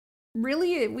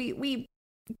really, we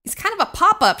it's kind of a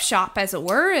pop-up shop, as it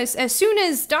were. As soon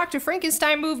as Dr.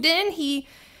 Frankenstein moved in, he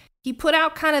put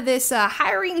out kind of this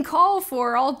hiring call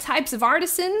for all types of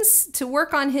artisans to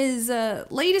work on his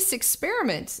latest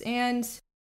experiment, and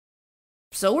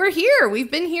so we're here. We've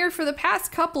been here for the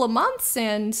past couple of months,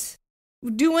 and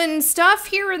doing stuff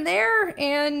here and there,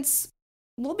 and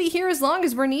we'll be here as long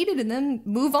as we're needed and then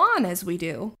move on as we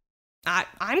do.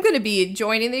 I'm going to be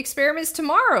joining the experiments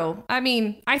tomorrow. I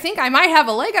mean, I think I might have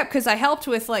a leg up because I helped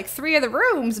with like 3 of the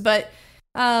rooms, but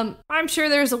I'm sure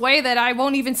there's a way that I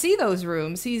won't even see those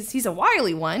rooms. He's a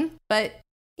wily one, but,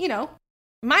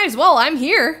 might as well. I'm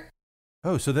here.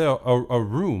 Oh, so there are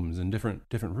rooms and different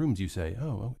rooms, you say?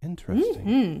 Oh,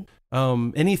 interesting.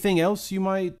 Mm-hmm. Anything else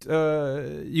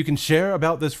you can share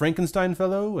about this Frankenstein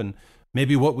fellow and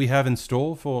maybe what we have in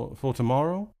store for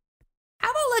tomorrow? How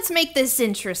about let's make this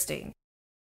interesting?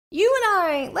 You and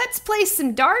I, let's play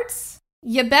some darts.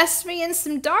 You best me in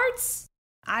some darts.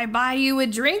 I buy you a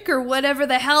drink or whatever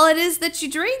the hell it is that you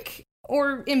drink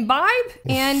or imbibe,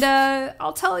 and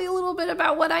I'll tell you a little bit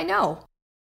about what I know.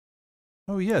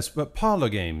 Oh yes, but parlor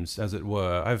games, as it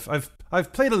were.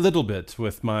 I've played a little bit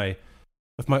with my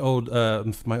old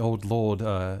lord.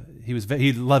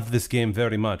 He loved this game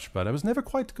very much, but I was never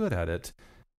quite good at it.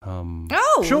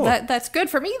 Sure. That's good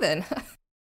for me then.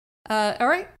 All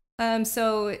right.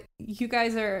 So you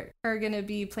guys are going to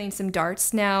be playing some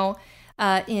darts now.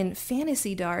 In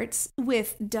fantasy darts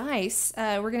with dice,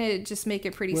 we're going to just make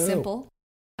it pretty simple.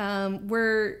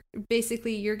 You're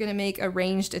going to make a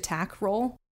ranged attack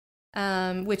roll,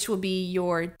 which will be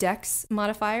your dex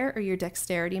modifier or your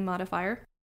dexterity modifier,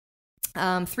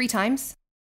 3 times.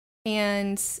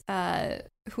 And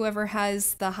whoever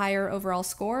has the higher overall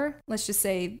score, let's just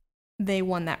say they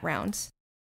won that round.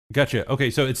 Gotcha. Okay,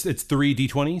 so it's 3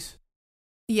 d20s?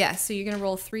 Yeah, so you're going to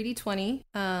roll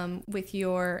 3d20 with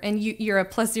you're a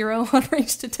 +0 on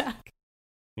ranged attack.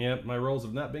 Yep, my rolls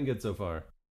have not been good so far.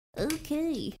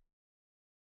 Okay.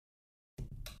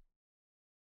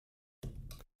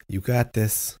 You got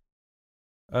this.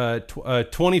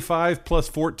 25 plus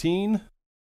 14?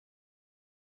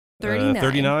 39.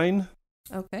 39?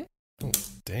 Okay. Oh,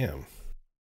 damn.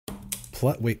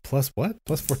 Plus what?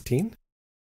 Plus 14?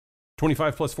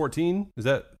 25 plus 14? Is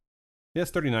that...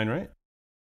 Yes, 39, right?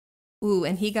 Ooh,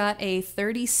 and he got a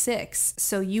 36,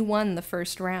 so you won the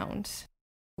first round.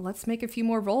 Let's make a few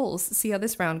more rolls, see how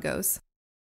this round goes.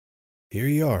 Here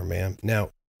you are, ma'am. Now,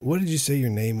 what did you say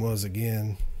your name was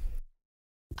again?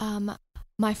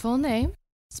 My full name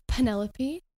is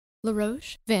Penelope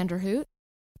LaRoche Vanderhoot.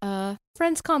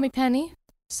 Friends call me Penny,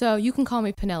 so you can call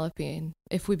me Penelope, and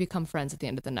if we become friends at the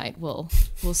end of the night, we'll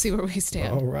see where we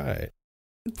stand. All right.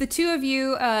 The two of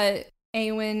you,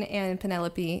 Awen and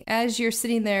Penelope, as you're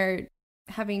sitting there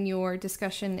having your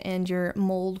discussion and your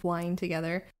mulled wine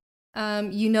together,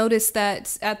 you notice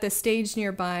that at the stage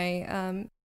nearby,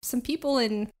 some people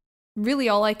in really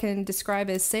all I can describe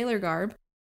as sailor garb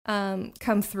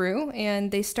come through,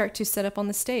 and they start to set up on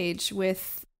the stage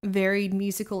with varied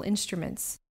musical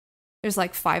instruments. There's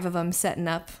like 5 of them setting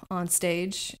up on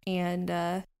stage,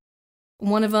 and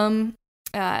one of them,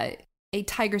 a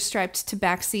tiger-striped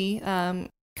tabaxi,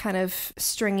 kind of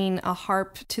stringing a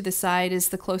harp to the side, is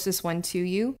the closest one to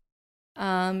you.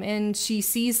 And she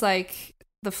sees like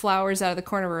the flowers out of the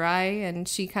corner of her eye, and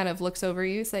she kind of looks over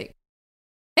you. It's like,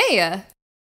 hey,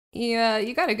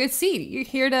 you got a good seat. You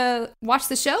here to watch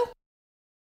the show?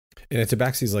 And a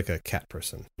tabaxi's like a cat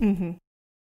person. Mm-hmm.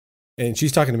 And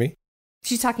she's talking to me?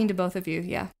 She's talking to both of you,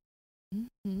 yeah.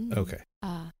 Mm-hmm. Okay.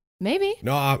 Maybe.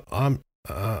 No,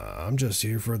 I'm just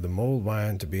here for the mulled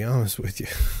wine, to be honest with you.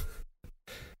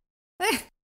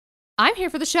 I'm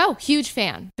here for the show. Huge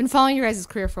fan. Been following your guys'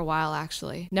 career for a while,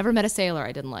 actually. Never met a sailor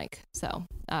I didn't like. So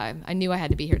I knew I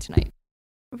had to be here tonight.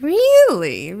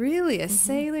 Really? Really? A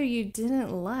sailor you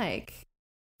didn't like?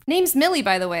 Name's Millie,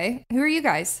 by the way. Who are you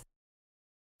guys?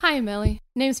 Hi, Millie.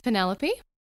 Name's Penelope.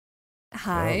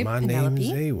 Hi, my Penelope.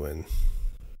 name's Awen.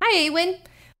 Hi, Awen.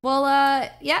 Well,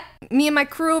 yeah, me and my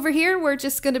crew over here, we're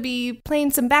just going to be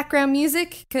playing some background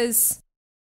music, because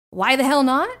why the hell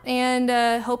not?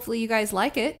 And hopefully you guys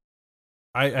like it.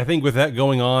 I think with that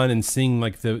going on and seeing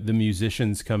like the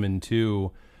musicians come in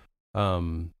too,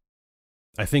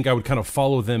 I think I would kind of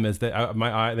follow them as they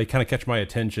kind of catch my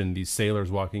attention. These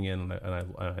sailors walking in,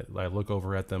 and I look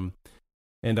over at them,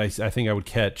 and I think I would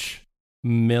catch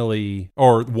Millie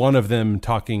or one of them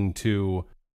talking to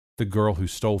the girl who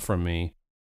stole from me,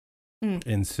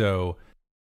 and so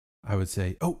I would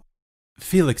say, "Oh,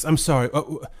 Felix, I'm sorry.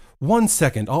 1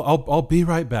 second, I'll be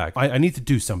right back. I need to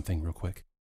do something real quick."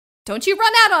 Don't you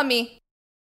run out on me.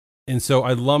 And so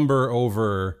I lumber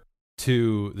over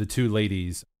to the two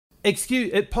ladies.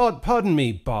 Pardon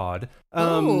me, Bod.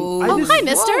 Hi,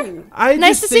 mister.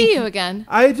 Nice to see you again.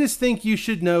 I just think you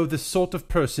should know the sort of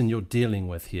person you're dealing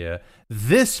with here.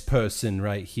 This person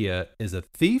right here is a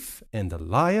thief and a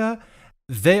liar.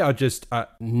 they are just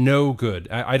no good.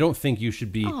 I don't think you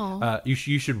should be. Aw. You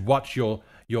should watch your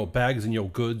bags and your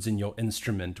goods and your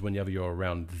instrument whenever you're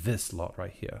around this lot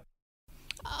right here.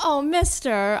 Oh,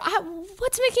 mister,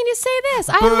 what's making you say this?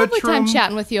 I had a lovely time Bertram.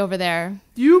 chatting with you over there.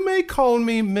 You may call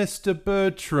me Mr.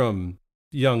 Bertram,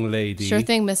 young lady. Sure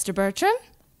thing, Mr. Bertram.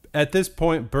 At this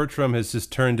point, Bertram has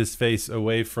just turned his face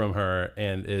away from her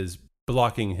and is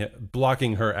blocking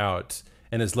her out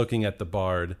and is looking at the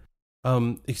bard.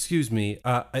 Excuse me.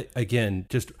 Again,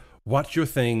 just watch your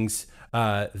things.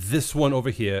 This one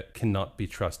over here cannot be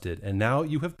trusted. And now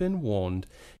you have been warned.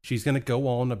 She's going to go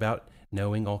on about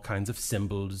knowing all kinds of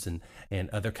symbols and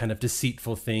other kind of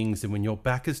deceitful things. And when your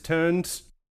back is turned,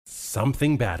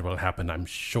 something bad will happen. I'm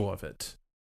sure of it.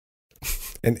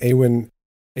 And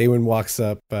Awen walks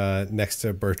up next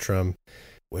to Bertram.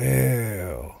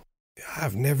 Well,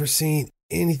 I've never seen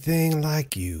anything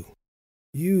like you.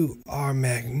 You are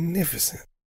magnificent.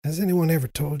 Has anyone ever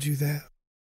told you that?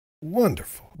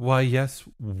 Wonderful. Why, yes,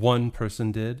 one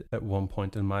person did at one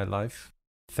point in my life.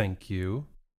 Thank you.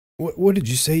 What did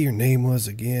you say your name was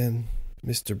again,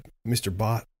 Mr.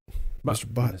 Bot?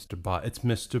 Mr. Bot? Mr. Bot. It's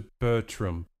Mr.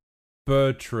 Bertram.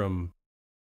 Bertram.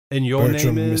 And your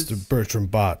Bertram, name is? Mr. Bertram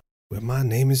Bot. Well, my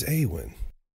name is Awen.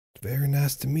 Very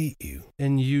nice to meet you.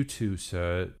 And you too,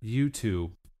 sir. You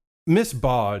too. Miss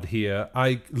Bard here,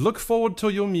 I look forward to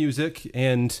your music,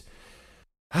 and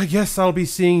I guess I'll be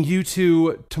seeing you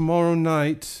two tomorrow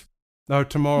night. Or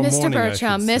tomorrow morning,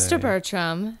 Mr.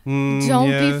 Bertram, don't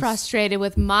be frustrated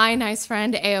with my nice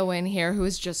friend Awen here, who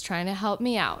is just trying to help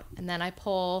me out. And then I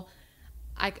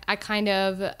kind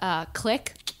of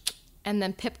click, and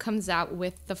then Pip comes out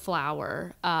with the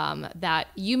flower that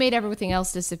you made everything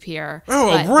else disappear. Oh,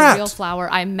 but a rat! The real flower,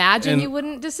 I imagine And you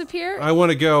wouldn't disappear. I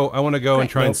want to go and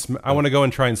try Nope. I want to go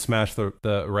and try and smash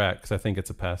the rat because I think it's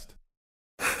a pest.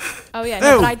 Oh yeah,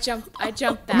 no, Ew. but I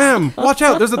jumped back. Ma'am, watch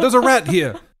out! There's a rat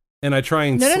here. And I try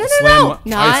and No.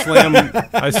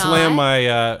 I slam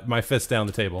my fist down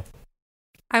the table.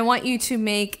 I want you to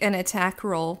make an attack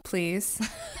roll, please.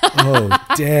 Oh,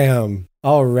 damn.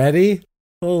 Already?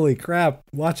 Holy crap.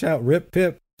 Watch out, Rip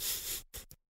Pip.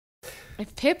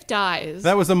 If Pip dies,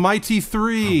 That was a mighty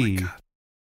 3. Oh my God.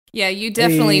 Yeah, you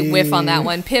definitely whiff on that Hey.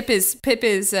 one. Pip is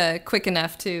quick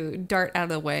enough to dart out of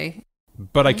the way.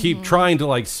 But I keep trying to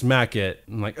like smack it.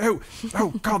 I'm like, oh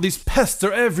God, these pests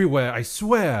are everywhere. I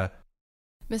swear.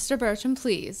 Mr. Bertram,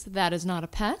 please, that is not a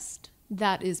pest.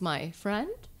 That is my friend.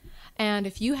 And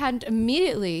if you hadn't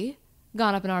immediately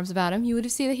gone up in arms about him, you would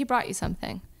have seen that he brought you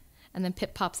something. And then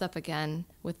Pip pops up again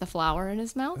with the flower in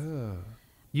his mouth.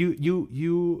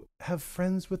 You have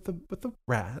friends with the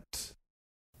rat?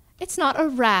 It's not a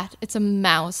rat, it's a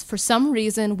mouse. For some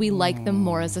reason, we like them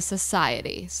more as a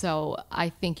society. So I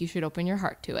think you should open your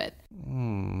heart to it.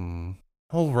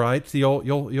 All right,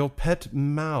 your pet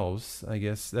mouse. I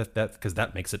guess that because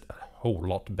that makes it a whole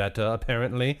lot better.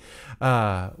 Apparently,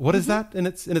 what is that in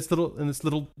its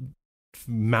little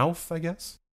mouth? I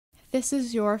guess. This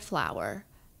is your flower,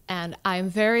 and I'm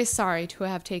very sorry to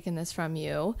have taken this from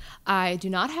you. I do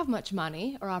not have much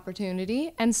money or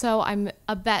opportunity, and so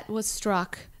a bet was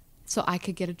struck so I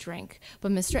could get a drink.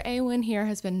 But Mr. Awen here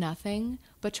has been nothing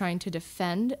but trying to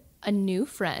defend a new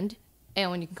friend.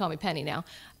 Awen, you can call me Penny now.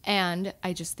 And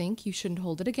I just think you shouldn't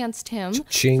hold it against him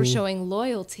Cha-ching. for showing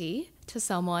loyalty to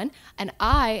someone. And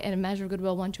I, in a measure of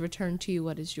goodwill, want to return to you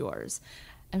what is yours.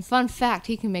 And fun fact,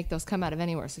 he can make those come out of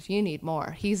anywhere. So if you need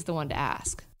more, he's the one to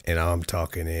ask. And I'm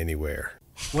talking anywhere.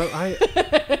 Well,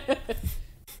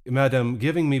 Madam,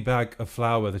 giving me back a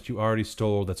flower that you already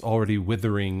stole, that's already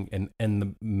withering in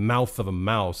the mouth of a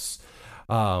mouse,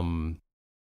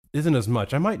 isn't as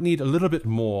much. I might need a little bit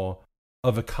more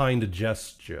of a kind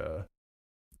gesture.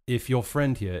 If your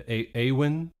friend here,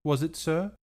 Awen, was it,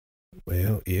 sir?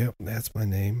 Well, yep, that's my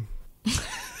name.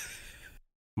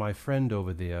 My friend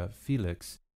over there,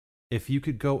 Felix, if you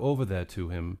could go over there to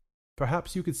him,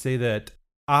 perhaps you could say that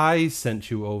I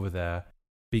sent you over there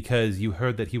because you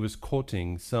heard that he was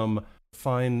courting some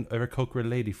fine Aarakocra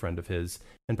lady friend of his,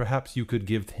 and perhaps you could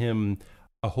give him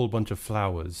a whole bunch of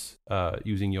flowers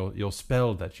using your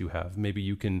spell that you have. Maybe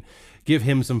you can give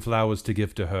him some flowers to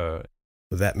give to her.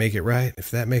 Will that make it right?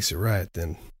 If that makes it right,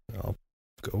 then I'll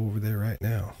go over there right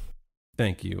now.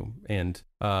 Thank you. And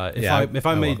Yeah, if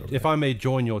I won't go I may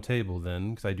join your table then,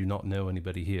 because I do not know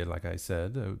anybody here, like I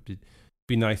said, it would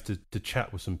be nice to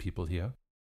chat with some people here.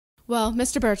 Well,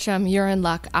 Mr. Bertram, you're in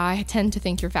luck. I tend to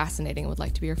think you're fascinating and would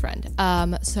like to be your friend.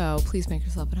 So please make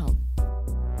yourself at home.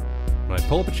 And I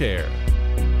pull up a chair.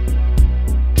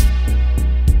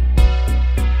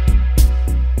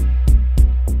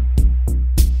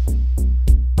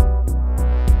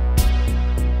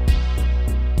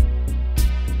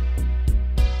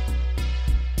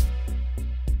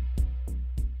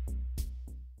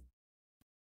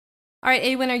 All right,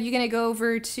 Awen, are you going to go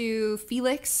over to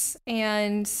Felix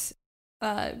and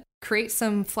create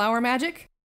some flower magic?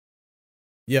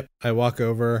 Yep. I walk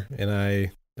over and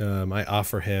I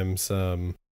offer him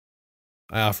some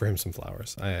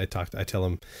flowers. I tell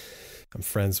him I'm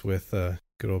friends with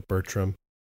good old Bertram,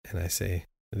 and I say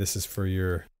this is for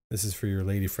your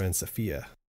lady friend Sophia.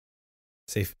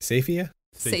 Safia?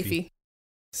 Safie.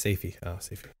 Safie. Oh,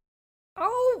 Safie.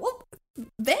 Oh, well,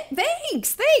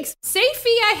 thanks.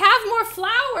 Safie, I have more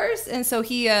flowers. And so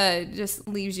he just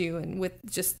leaves you and with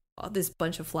just this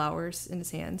bunch of flowers in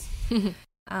his hands.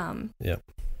 Yeah.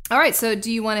 All right, so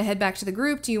do you want to head back to the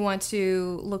group? Do you want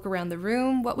to look around the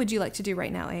room? What would you like to do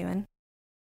right now, Awen?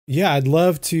 Yeah, I'd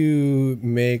love to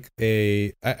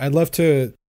I'd love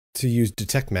to use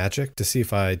detect magic to see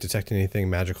if I detect anything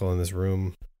magical in this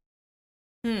room.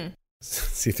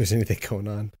 See if there's anything going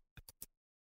on.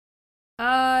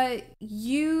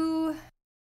 You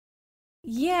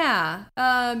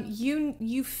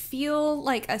feel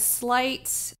like a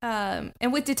slight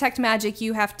and with detect magic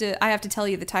I have to tell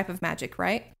you the type of magic,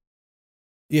 right?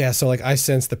 Yeah, so like I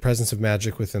sense the presence of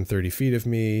magic within 30 feet of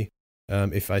me.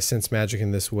 If I sense magic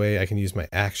in this way, I can use my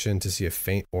action to see a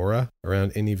faint aura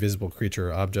around any visible creature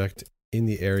or object in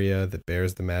the area that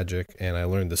bears the magic, and I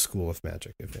learned the school of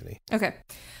magic, if any. Okay.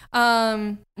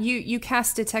 You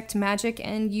cast detect magic,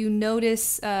 and you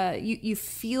notice you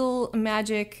feel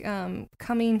magic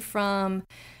coming from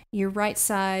your right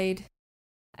side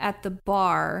at the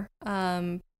bar,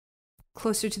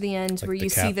 closer to the end, like where you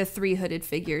see the 3 hooded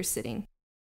figures sitting.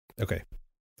 Okay.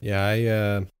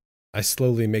 Yeah, I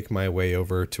slowly make my way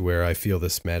over to where I feel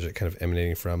this magic kind of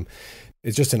emanating from.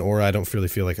 It's just an aura. I don't really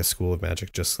feel like a school of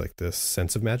magic, just like this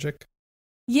sense of magic.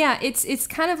 Yeah, it's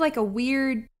kind of like a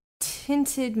weird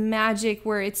tinted magic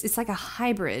where it's like a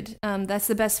hybrid. That's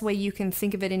the best way you can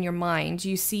think of it in your mind.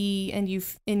 You see, and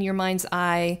in your mind's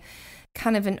eye,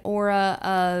 kind of an aura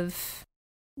of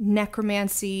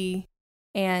necromancy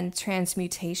and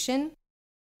transmutation.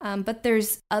 But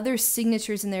there's other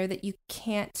signatures in there that you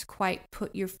can't quite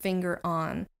put your finger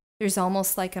on. There's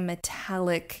almost like a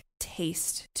metallic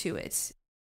taste to it,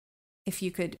 if you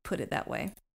could put it that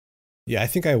way. Yeah, I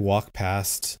think I walk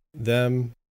past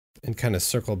them and kind of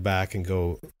circle back and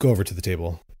go over to the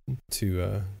table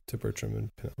to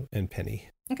Bertram and Penny.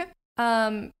 Okay.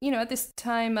 At this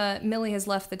time, Millie has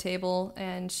left the table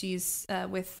and she's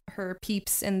with her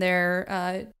peeps and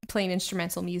they're playing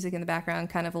instrumental music in the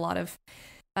background, kind of a lot of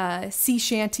sea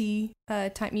shanty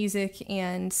type music,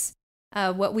 and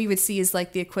what we would see is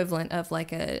like the equivalent of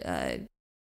like a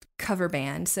cover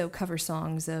band, so cover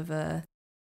songs of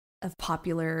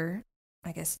popular,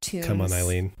 I guess, tunes. Come on,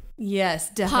 Eileen. Yes,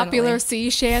 definitely. Popular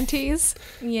sea shanties.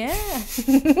 Yeah.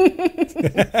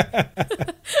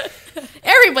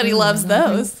 Everybody loves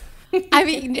those. I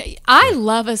mean, I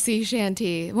love a sea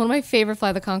shanty. One of my favorite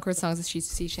Fly the Conchords songs is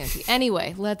sea shanty.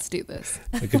 Anyway, let's do this.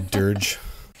 Like a dirge.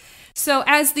 So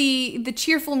as the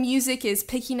cheerful music is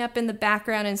picking up in the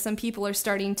background and some people are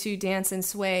starting to dance and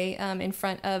sway in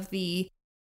front of the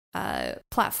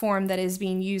platform that is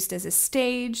being used as a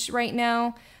stage right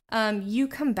now, you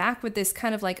come back with this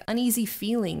kind of like uneasy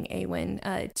feeling,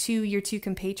 Awen, to your 2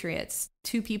 compatriots,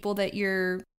 2 people that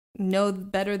you know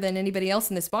better than anybody else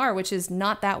in this bar, which is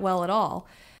not that well at all.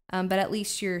 But at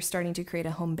least you're starting to create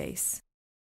a home base.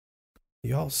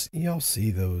 Y'all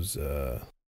see those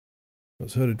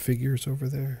hooded figures over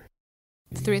there?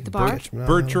 3 at the bar?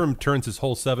 Bertram turns his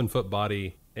whole 7-foot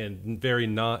body and very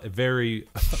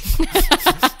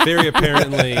very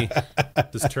apparently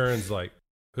just turns like,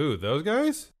 who, those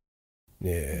guys?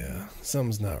 Yeah,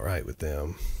 something's not right with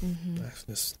them. Mm-hmm. I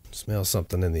just smell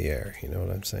something in the air, you know what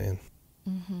I'm saying?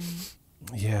 Mm-hmm.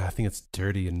 Yeah, I think it's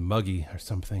dirty and muggy or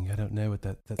something. I don't know what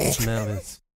that smell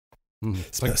is.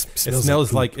 It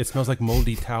smells like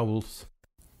moldy towels.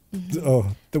 Mm-hmm.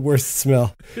 Oh, the worst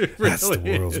smell. Really That's the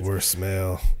world's worst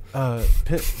smell. I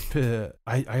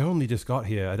only just got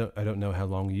here. I don't know how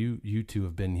long you 2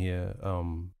 have been here.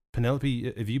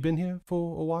 Penelope, have you been here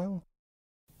for a while?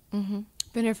 Mm-hmm.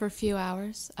 Been here for a few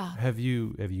hours. Have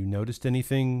you noticed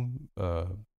anything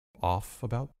off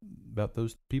about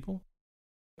those people?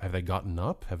 Have they gotten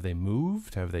up? Have they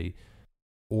moved? Have they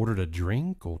ordered a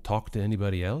drink or talked to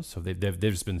anybody else? Have they've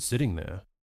just been sitting there?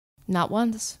 Not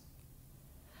once.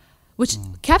 Which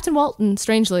Captain Walton,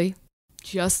 strangely,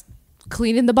 just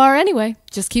cleaning the bar anyway.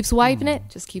 Just keeps wiping it.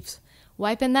 Just keeps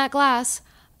wiping that glass.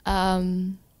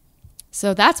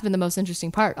 So that's been the most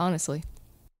interesting part, honestly.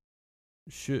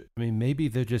 Maybe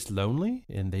they're just lonely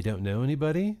and they don't know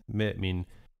anybody.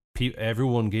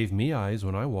 Everyone gave me eyes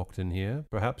when I walked in here.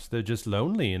 Perhaps they're just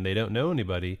lonely and they don't know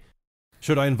anybody.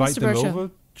 Should I invite Mr. them Bertram.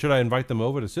 over? Should I invite them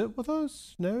over to sit with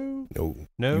us? No.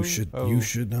 No. You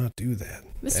should not do that.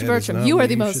 Mr. That is Bertram, not you what are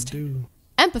the should most do.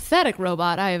 empathetic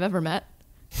robot I have ever met.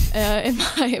 In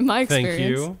my Thank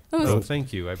experience. you.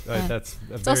 Thank you. That's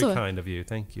very also kind of you.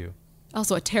 Thank you.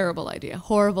 Also a terrible idea.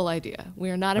 Horrible idea. We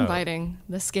are not inviting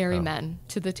the scary Oh. men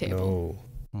to the table.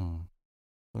 No.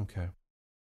 Okay.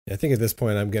 I think at this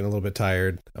point I'm getting a little bit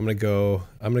tired. I'm gonna go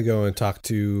and talk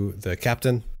to the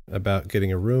captain about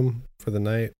getting a room for the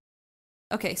night.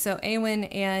 Okay, so Awen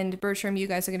and Bertram, you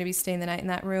guys are going to be staying the night in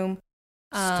that room.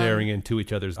 Staring into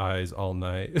each other's eyes all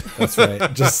night. That's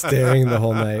right. Just staring the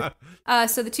whole night.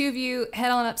 So the two of you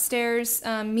head on upstairs.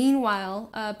 Meanwhile,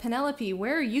 Penelope,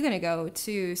 where are you going to go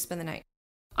to spend the night?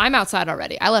 I'm outside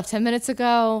already. I left 10 minutes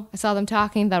ago. I saw them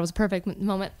talking. That was a perfect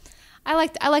moment. I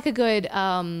like a good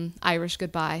Irish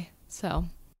goodbye. So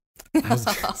I was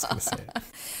gonna say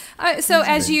it. So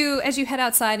as you head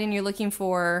outside and you're looking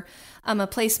for a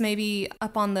place maybe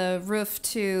up on the roof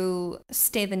to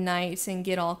stay the night and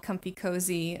get all comfy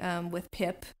cozy with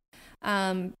Pip,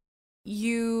 as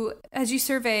you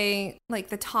survey like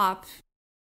the top,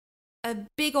 a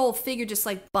big old figure just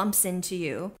like bumps into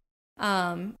you,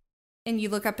 and you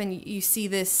look up and you see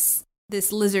this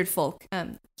lizard folk,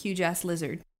 huge ass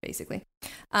lizard basically.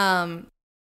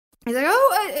 He's like,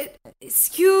 "Oh,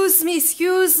 excuse me.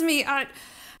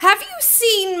 Have you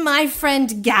seen my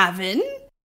friend Gavin?"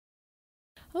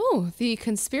 Oh, the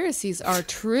conspiracies are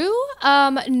true?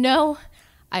 No,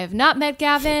 I have not met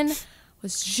Gavin.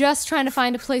 Was just trying to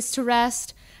find a place to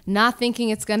rest, not thinking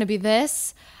it's going to be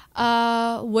this.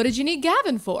 What did you need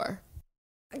Gavin for?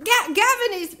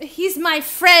 Gavin he's my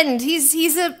friend.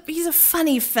 He's a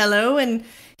funny fellow, and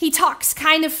he talks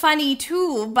kind of funny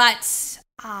too, but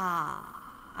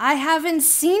I haven't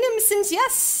seen him since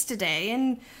yesterday,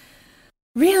 and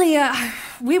really,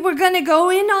 we were gonna go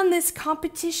in on this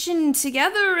competition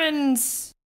together, and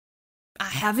I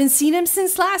haven't seen him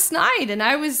since last night, and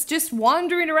I was just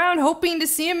wandering around hoping to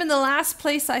see him in the last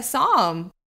place I saw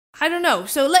him. I don't know,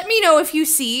 so let me know if you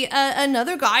see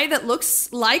another guy that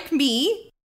looks like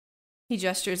me. He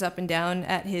gestures up and down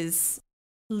at his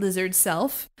lizard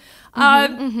self.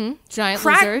 Giant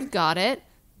lizard, got it.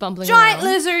 Bumbling Giant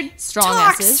around. lizard Strong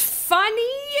talks asses. funny,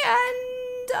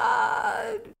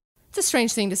 and It's a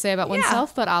strange thing to say about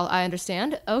oneself, but I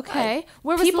understand. Okay.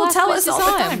 Where was people the last tell place us you all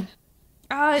saw the him? time.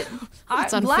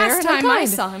 That's unfair Last and time I unkind.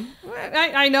 saw him,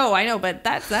 I know, but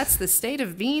that's the state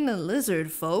of being a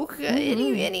lizard folk.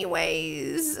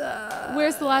 Anyways,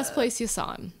 Where's the last place you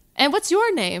saw him? And what's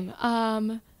your name?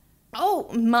 oh,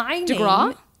 my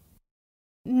DeGraw?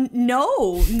 name.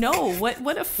 No.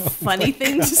 What a funny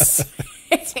thing to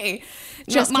say.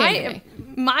 Just my came to me.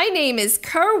 my name is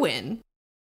Kerwin.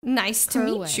 Nice to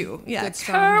meet Kerwin. you. Yeah, Good,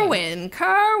 strong name.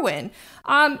 Kerwin.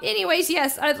 Anyways,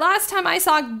 yes, last time I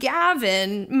saw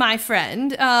Gavin, my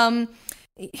friend,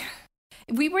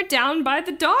 we were down by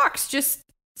the docks, just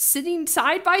sitting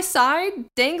side by side,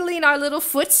 dangling our little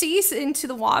footsies into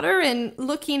the water and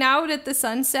looking out at the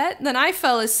sunset. Then I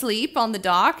fell asleep on the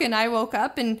dock, and I woke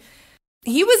up and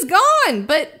he was gone,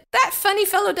 but that funny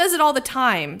fellow does it all the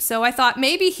time. So I thought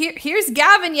maybe here's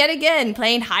Gavin yet again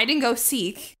playing hide and go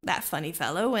seek, that funny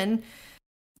fellow, and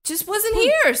just wasn't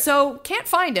here, so can't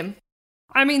find him.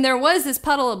 I mean, there was this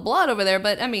puddle of blood over there,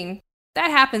 but I mean,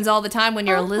 that happens all the time when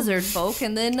you're a lizard folk,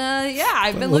 and then,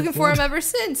 I've been looking for him ever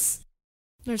since.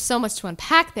 There's so much to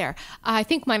unpack there. I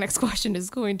think my next question is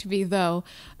going to be, though,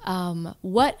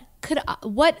 what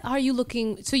are you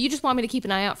looking? So you just want me to keep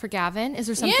an eye out for Gavin? Is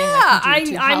there something I can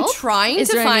do to I'm help? trying Is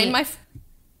to there find any- my.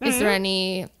 Is there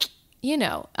any,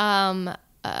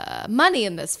 money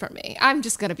in this for me? I'm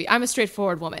a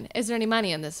straightforward woman. Is there any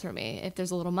money in this for me? If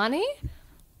there's a little money,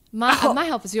 my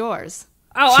help is yours.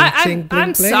 Oh, Ching, ching,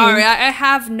 I'm bling, sorry. bling. I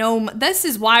have no. This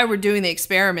is why we're doing the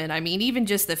experiment. I mean, even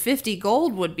just the 50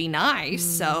 gold would be nice.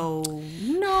 So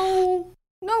no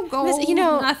gold.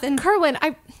 Nothing. Kerwin,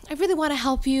 I really want to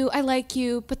help you. I like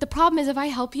you, but the problem is, if I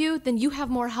help you, then you have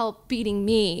more help beating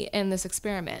me in this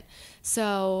experiment.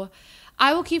 So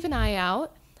I will keep an eye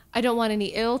out. I don't want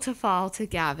any ill to fall to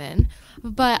Gavin,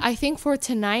 but I think for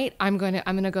tonight, I'm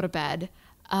gonna go to bed.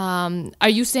 Are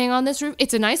you staying on this roof?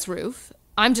 It's a nice roof.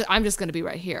 I'm just gonna be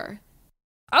right here.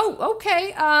 Oh,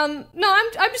 okay. No,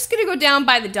 I'm just gonna go down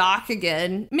by the dock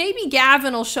again. Maybe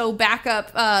Gavin will show back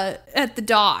up at the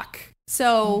dock.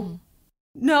 So,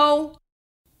 no.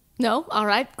 No? All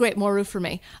right. Great. More roof for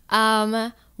me.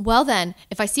 Well then,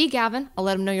 if I see Gavin, I'll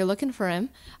let him know you're looking for him.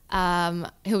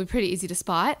 He'll be pretty easy to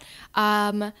spot.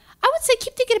 I would say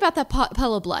keep thinking about that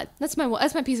puddle of blood. That's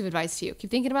my piece of advice to you. Keep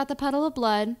thinking about the puddle of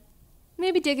blood.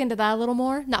 maybe dig into that a little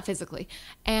more, not physically.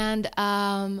 And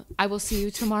I will see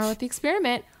you tomorrow at the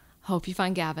experiment. Hope you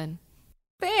find Gavin.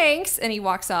 Thanks. And he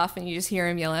walks off and you just hear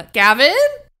him yell out, Gavin?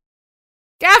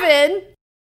 Gavin?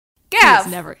 Gav!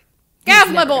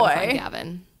 Gav, my boy! Find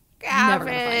Gavin. Gavin! Never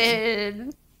gonna find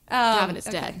him. Gavin is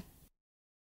dead.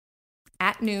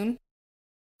 At noon,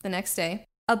 the next day,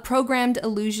 a programmed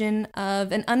illusion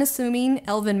of an unassuming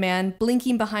elven man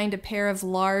blinking behind a pair of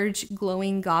large,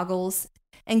 glowing goggles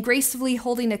and gracefully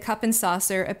holding a cup and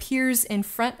saucer appears in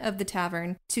front of the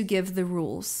tavern to give the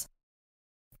rules.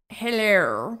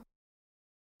 Hello.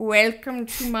 Welcome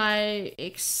to my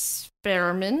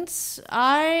experiment.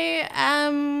 I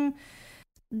am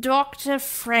Dr.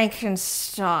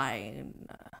 Frankenstein.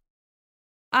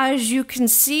 As you can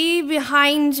see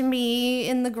behind me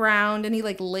in the ground, and he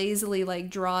lazily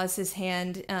draws his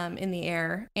hand in the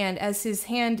air. And as his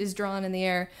hand is drawn in the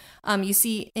air, you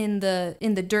see in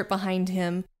the dirt behind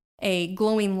him a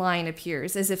glowing line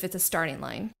appears, as if it's a starting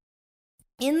line.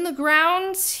 In the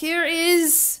ground, here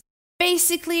is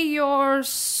basically your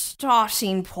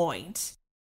starting point.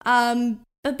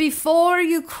 But before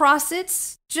you cross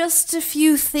it, just a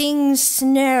few things to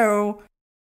know,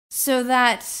 so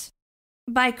that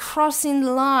by crossing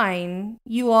the line,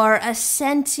 you are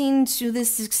assenting to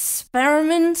this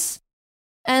experiment,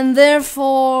 and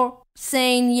therefore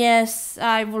saying, yes,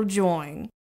 I will join.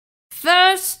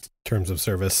 First, Terms of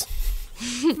service.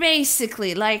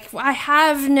 basically, I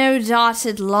have no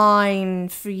dotted line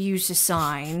for you to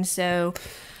sign, so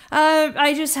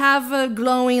I just have a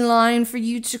glowing line for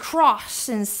you to cross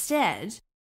instead.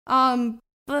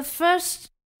 But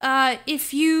first,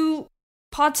 if you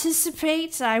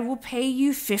participate, I will pay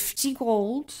you 50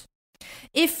 gold.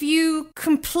 If you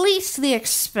complete the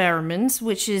experiment,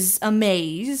 which is a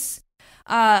maze,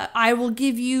 I will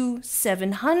give you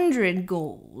 700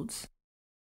 gold.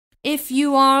 If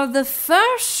you are the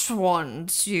first one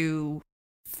to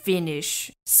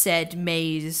finish said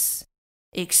maze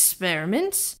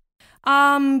experiment,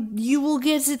 you will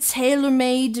get a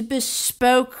tailor-made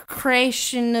bespoke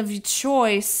creation of your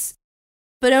choice,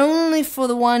 but only for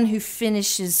the one who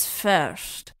finishes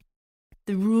first.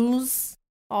 The rules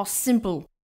are simple.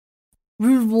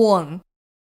 Rule 1.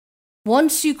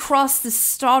 Once you cross the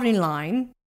starting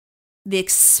line, the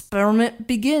experiment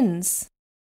begins.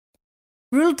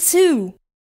 Rule 2.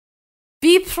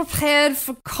 Be prepared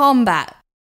for combat.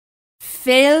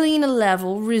 Failing a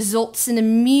level results in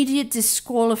immediate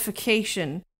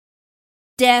disqualification.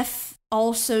 Death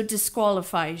also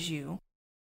disqualifies you.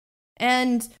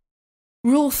 And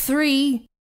Rule 3,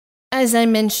 as I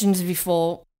mentioned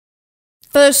before,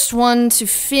 first one to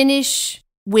finish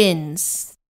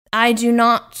wins. I do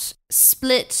not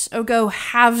split or go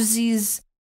halvesies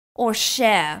or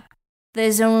share.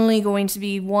 There's only going to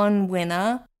be one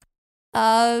winner.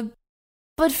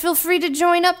 But feel free to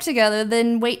join up together,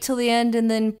 then wait till the end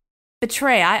and then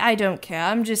betray. I don't care.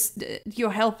 I'm just,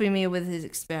 you're helping me with his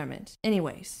experiment.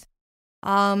 Anyways.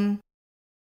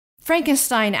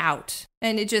 Frankenstein out.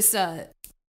 And it just, all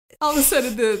of a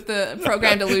sudden the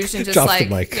programmed illusion just drops the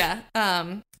mic.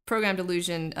 Programmed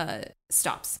illusion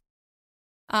stops.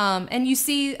 And you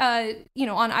see, on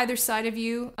either side of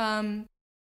you,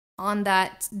 on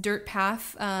that dirt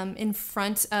path, in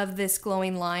front of this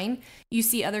glowing line, you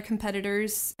see other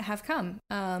competitors have come.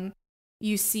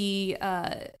 You see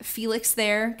Felix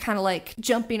there, kind of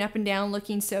jumping up and down,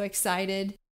 looking so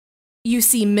excited. You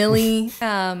see Millie,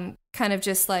 kind of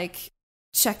just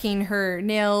checking her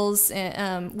nails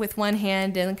with one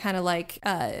hand and kind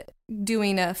of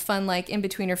doing a fun in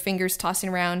between her fingers tossing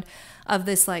around of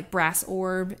this brass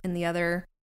orb in the other.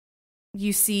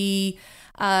 You see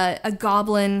a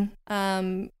goblin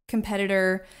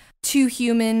competitor, 2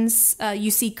 humans.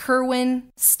 You see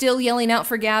Kerwin still yelling out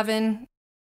for Gavin.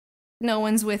 No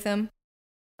one's with him.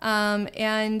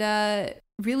 And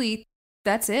really,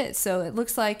 that's it. So it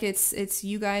looks like it's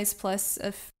you guys plus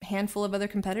a handful of other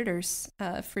competitors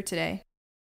for today.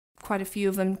 Quite a few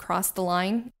of them cross the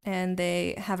line, and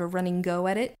they have a running go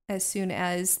at it as soon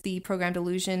as the programmed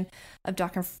illusion of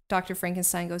Dr.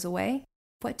 Frankenstein goes away.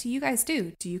 What do you guys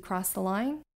do? Do you cross the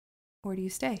line, or do you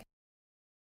stay?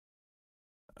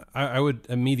 I would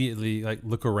immediately like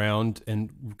look around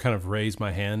and kind of raise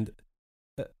my hand.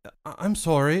 I'm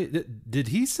sorry. Did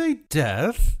he say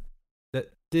death?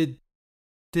 Did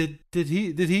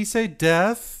he say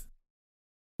death?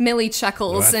 Millie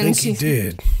chuckles. I think he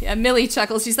did. Yeah, Millie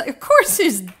chuckles. She's like, "Of course,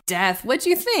 it's death. What'd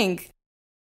you think?"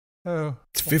 Oh,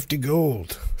 It's 50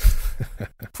 gold.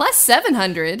 Plus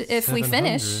 700 if we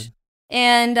finish.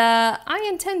 And I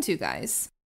intend to, guys.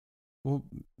 Well,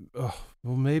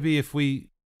 maybe if we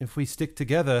stick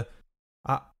together,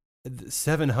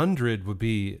 700 would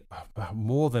be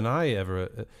more than I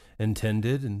ever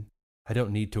intended, and I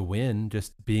don't need to win,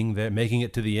 just being there, making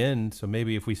it to the end. So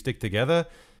maybe if we stick together,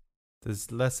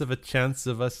 there's less of a chance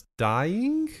of us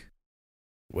dying?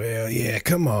 Well, yeah,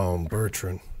 come on,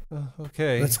 Bertrand.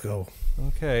 Okay. Let's go.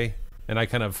 Okay. And I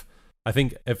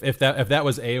think if that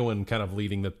was Eowyn kind of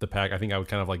leading the pack, I think I would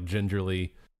kind of like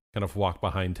gingerly kind of walk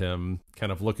behind him,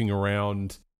 kind of looking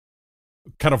around,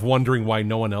 kind of wondering why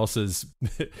no one else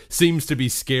seems to be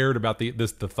scared about the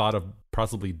thought of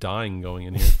possibly dying going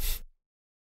in here.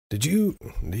 Do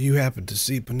you happen to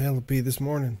see Penelope this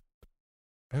morning?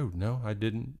 Oh no, I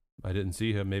didn't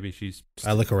see her. Maybe she's.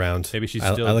 I look around. Maybe she's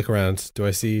still. I look around. Do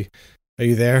I see? Are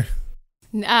you there?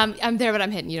 I'm there, but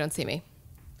I'm hidden. You don't see me.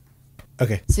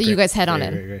 Okay. So you guys head on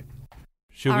in. Great.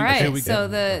 All right. So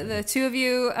the two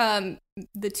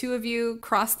of you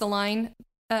cross the line.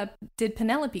 Did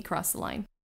Penelope cross the line?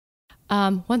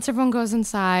 Once everyone goes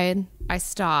inside, I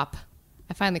stop.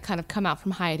 I finally kind of come out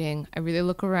from hiding. I really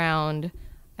look around.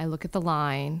 I look at the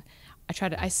line.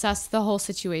 I suss the whole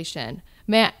situation.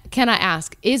 Can I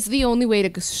ask, is the only way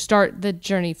to start the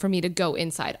journey for me to go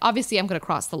inside? Obviously, I'm going to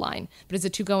cross the line, but is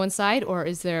it to go inside, or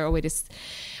is there a way to?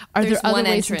 Are there other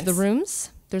ways into the rooms?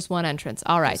 There's one entrance.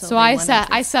 All right. So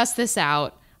I suss this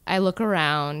out. I look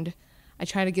around. I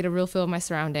try to get a real feel of my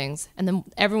surroundings, and then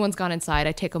everyone's gone inside.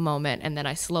 I take a moment, and then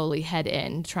I slowly head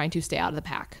in, trying to stay out of the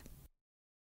pack.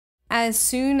 As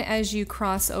soon as you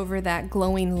cross over that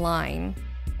glowing line,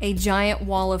 a giant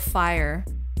wall of fire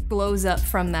blows up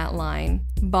from that line,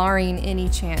 barring any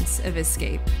chance of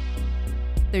escape.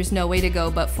 There's no way to go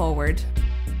but forward.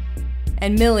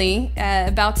 And Millie,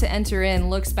 about to enter in,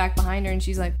 looks back behind her and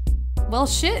she's like, well,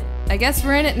 shit, I guess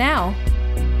we're in it now.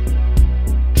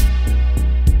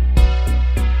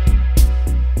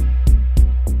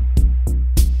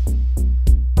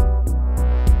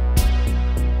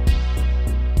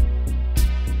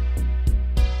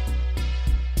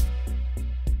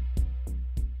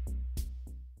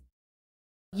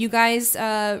 You guys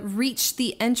reach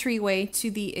the entryway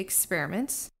to the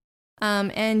experiments,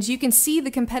 and you can see the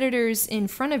competitors in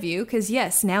front of you, because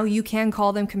yes, now you can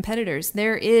call them competitors.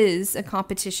 There is a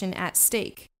competition at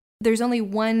stake. There's only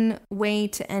one way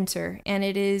to enter, and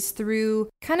it is through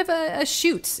kind of a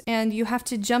chute, and you have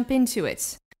to jump into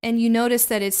it. And you notice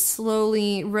that it's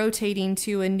slowly rotating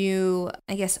to a new,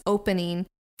 I guess, opening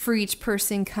for each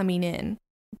person coming in.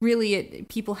 Really,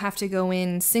 people have to go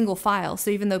in single file.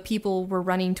 So even though people were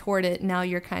running toward it, now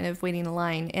you're kind of waiting in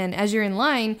line. And as you're in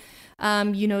line,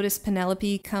 you notice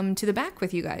Penelope come to the back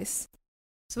with you guys.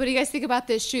 So what do you guys think about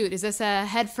this shoot? Is this a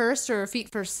head first or a feet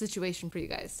first situation for you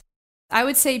guys? I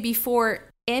would say before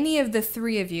any of the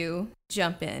three of you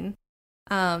jump in,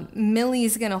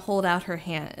 Millie's going to hold out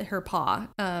her paw,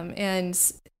 and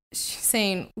she's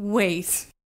saying, wait,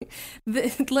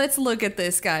 let's look at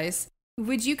this, guys.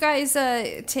 Would you guys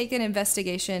take an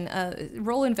investigation,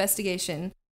 roll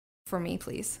investigation for me,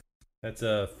 please? That's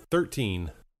a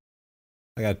 13.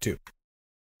 I got 2.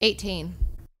 18.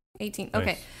 18.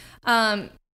 Nice. Okay.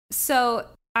 So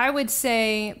I would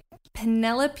say,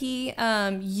 Penelope,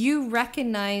 you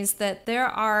recognize that there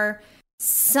are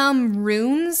some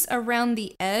runes around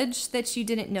the edge that you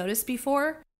didn't notice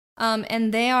before.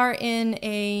 And they are in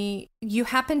you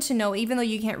happen to know, even though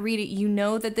you can't read it, you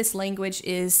know that this language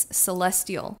is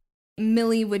celestial.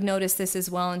 Millie would notice this as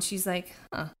well, and she's like,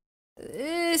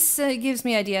 this gives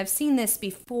me an idea. I've seen this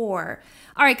before.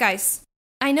 All right, guys,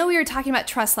 I know we were talking about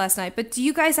trust last night, but do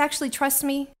you guys actually trust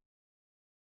me?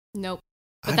 Nope.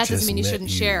 But that doesn't mean you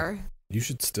shouldn't share. You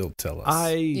should still tell us.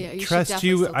 I trust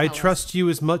you. I trust you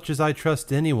as much as I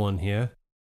trust anyone here.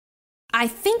 I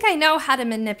think I know how to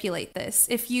manipulate this.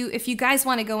 If you guys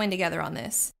want to go in together on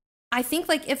this, I think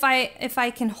like if I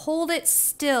can hold it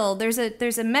still, there's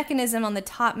a mechanism on the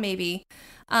top maybe.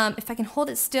 If I can hold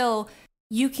it still,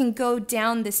 you can go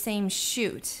down the same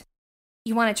chute.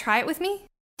 You want to try it with me?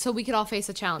 So we could all face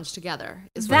a challenge together.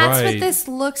 That's what this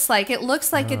looks like. It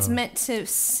looks like it's meant to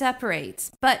separate.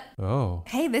 But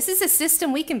hey, this is a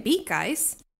system we can beat,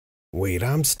 guys. Wait,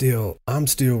 I'm still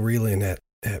reeling at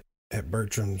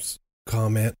Bertram's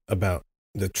comment about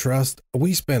the trust.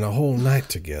 We spent a whole night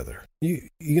together.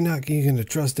 You're not going to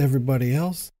trust everybody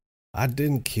else? I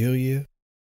didn't kill you.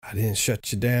 I didn't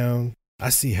shut you down. I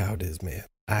see how it is, man.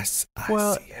 I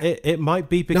well, see it might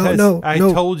be because I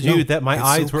told you that my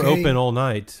eyes were open all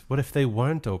night. What if they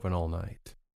weren't open all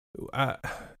night? I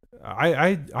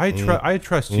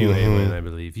trust you, Eowyn. I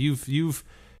believe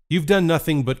you've done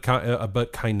nothing but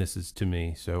kindnesses to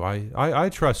me. So I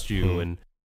trust you,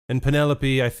 and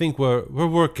Penelope. I think we're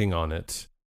working on it.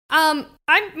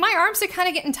 My arms are kind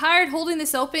of getting tired holding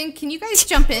this open. Can you guys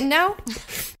jump in now?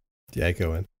 Yeah, I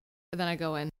go in. And then I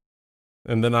go in.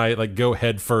 And then I like go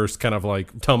head first, kind of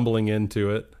like tumbling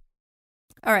into it.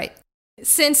 All right.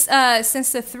 Since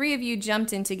the three of you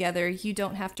jumped in together, you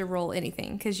don't have to roll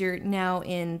anything because you're now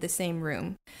in the same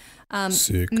room.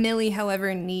 Sick. Millie,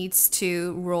 however, needs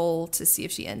to roll to see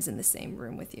if she ends in the same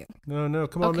room with you. No,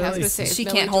 come on, Okay, I was Millie. gonna say, is She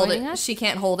Millie can't hold joining it. us? She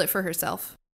can't hold it for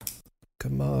herself.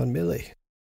 Come on, Millie.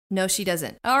 No, she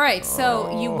doesn't. All right,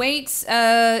 so you Oh. wait.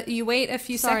 You wait a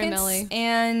few Sorry, seconds, Millie.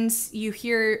 and you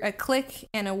hear a click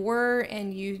and a whir,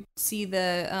 and you see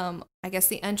the I guess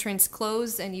the entrance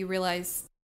close, and you realize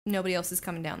nobody else is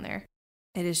coming down there.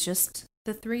 It is just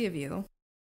the three of you.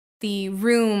 The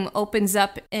room opens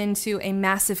up into a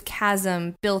massive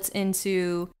chasm built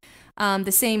into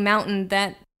the same mountain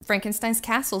that Frankenstein's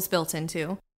castle's built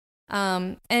into.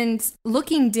 And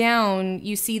looking down,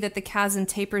 you see that the chasm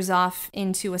tapers off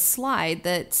into a slide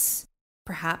that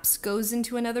perhaps goes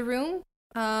into another room,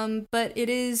 but it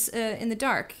is in the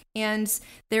dark. And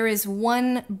there is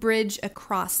one bridge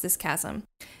across this chasm,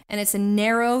 and it's a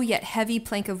narrow yet heavy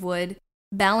plank of wood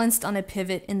balanced on a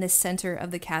pivot in the center of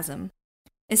the chasm.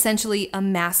 Essentially a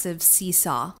massive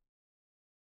seesaw.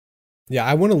 Yeah,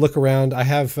 I want to look around. I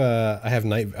have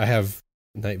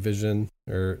night vision,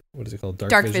 or what is it called?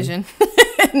 Dark vision.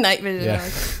 Night vision. Yeah.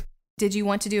 Did you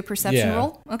want to do a perception Yeah.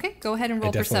 roll? Okay, go ahead and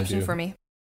roll definitely perception do. for me.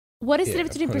 What is the Yeah,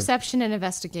 difference between 100. perception and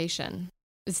investigation?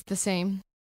 Is it the same?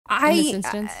 In this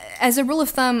instance? As a rule of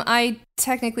thumb, I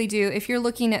technically do. If you're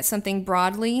looking at something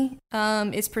broadly,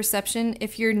 it's perception.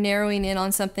 If you're narrowing in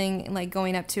on something, like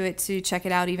going up to it to check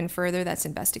it out even further, that's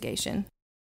investigation.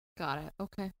 Got it.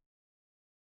 Okay.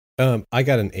 I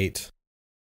got an 8.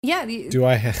 Yeah, Do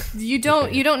I have? you don't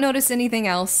Okay. you don't notice anything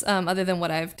else other than what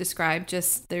I've described.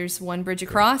 Just there's one bridge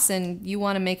across, and you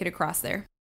want to make it across there.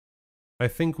 I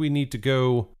think we need to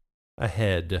go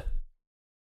ahead,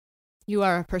 You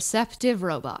are a perceptive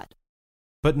robot.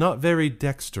 but not very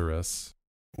dexterous.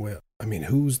 Well, I mean,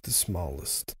 who's the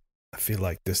smallest? I feel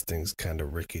like this thing's kind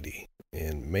of rickety,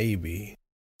 and maybe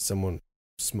someone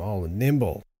small and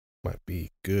nimble might be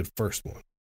good first one.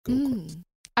 Go across.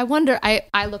 I wonder,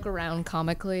 I look around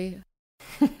comically,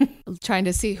 trying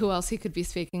to see who else he could be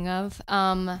speaking of.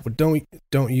 Well,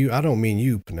 don't you? I don't mean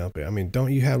you, Penelope. I mean,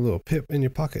 don't you have a little Pip in your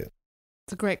pocket?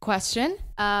 It's a great question.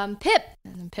 Pip!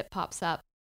 And then Pip pops up,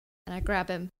 and I grab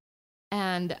him,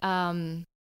 and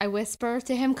I whisper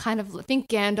to him, kind of think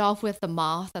Gandalf with the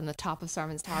moth on the top of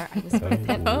Saruman's tower. I whisper to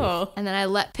Pip, Oh. and then I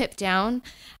let Pip down.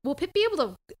 Will Pip be able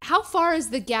to? How far is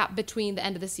the gap between the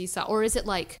end of the seesaw, or is it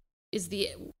like is the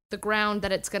ground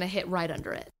that it's gonna hit right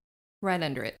under it? Right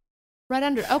under it. Right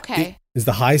under. Okay. Is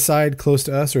the high side close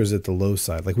to us, or is it the low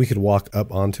side? Like we could walk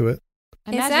up onto it.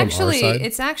 Imagine-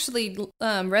 It's actually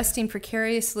resting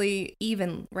precariously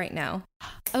even right now.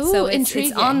 Oh, So it's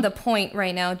intriguing. on the point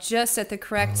right now, just at the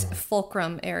correct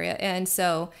fulcrum area. And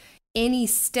so any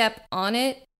step on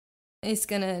it is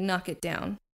going to knock it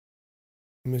down.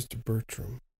 Mr.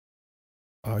 Bertram,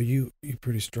 are you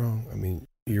pretty strong? I mean,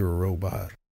 you're a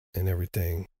robot and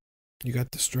everything. You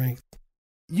got the strength.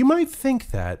 You might think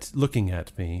that, looking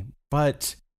at me,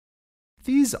 but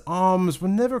these arms were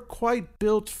never quite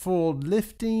built for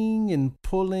lifting and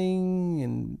pulling,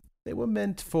 and they were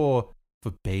meant for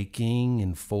baking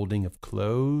and folding of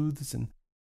clothes. And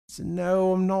so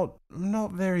no, I'm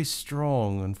not very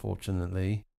strong,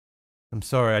 unfortunately. I'm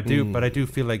sorry, but I do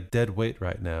feel like dead weight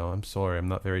right now. I'm sorry, I'm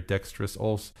not very dexterous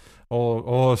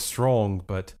or strong,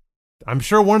 but I'm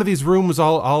sure one of these rooms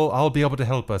I'll be able to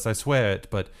help us. I swear it,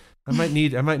 but I might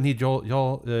need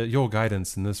your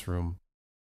guidance in this room.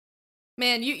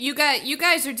 Man, you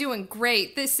guys are doing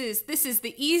great. This is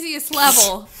the easiest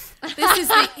level. This is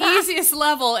the easiest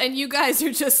level, and you guys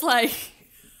are just like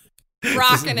Just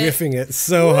rocking it. riffing it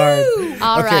so hard.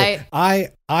 All Okay,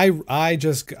 right.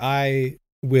 I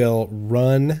will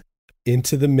run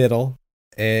into the middle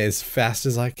as fast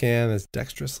as I can, as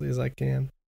dexterously as I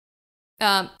can.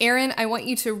 Aaron, I want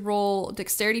you to roll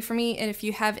dexterity for me, and if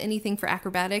you have anything for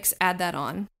acrobatics, add that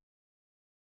on.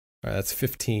 All right, that's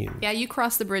 15. Yeah, you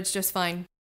crossed the bridge just fine.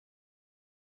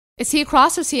 Is he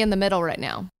across or is he in the middle right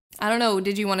now? I don't know.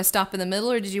 Did you want to stop in the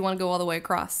middle, or did you want to go all the way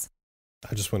across?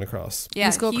 I just went across. Yeah,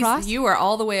 Let's go across? You are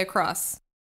all the way across.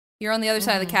 You're on the other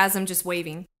side of the Mhm. chasm, just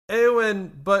waving.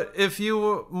 Eowyn, but if you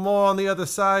were more on the other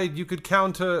side, you could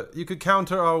counter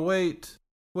our weight.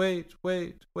 Wait.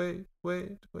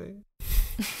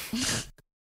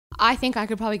 I think I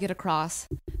could probably get across.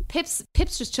 Pip's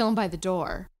just chilling by the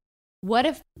door. What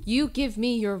if you give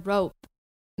me your rope,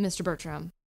 Mr.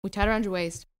 Bertram? We tie it around your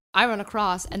waist. I run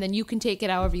across, and then you can take it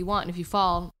however you want. And if you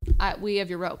fall, we have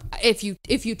your rope. If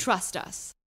you trust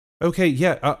us. Okay,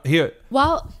 yeah. Here.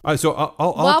 While So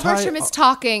I'll while tie. Bertram is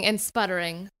talking and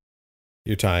sputtering,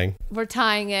 You're tying. we're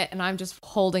tying it, and I'm just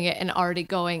holding it and already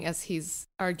going as he's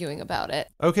arguing about it.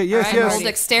 Okay, yes, All right, yes. roll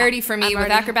dexterity for me I'm with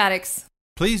already- acrobatics.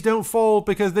 Please don't fold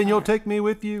because then you'll take me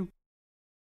with you.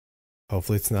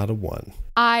 Hopefully it's not a 1.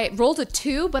 I rolled a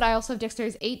 2, but I also have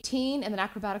dexterity is 18, and then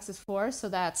acrobatics is 4, so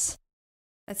that's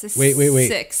That's a Wait.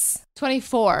 6.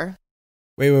 24.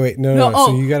 Wait. No. No,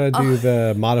 So you got to do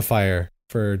the modifier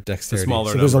for dexterity.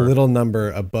 smaller So there's a number. little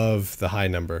number above the high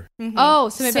number. Mhm. Oh,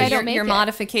 so maybe I don't make your it.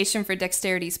 modification for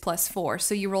dexterity is +4.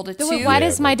 So you rolled a 2. So wait, why Yeah,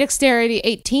 does my dexterity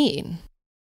 18?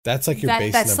 That's like your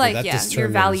base That's number. like, that your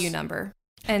determines- value number.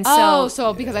 And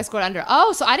So because I scored under.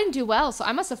 Oh, so I didn't do well, so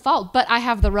I must have fault. But I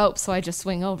have the rope, so I just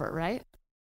swing over, right?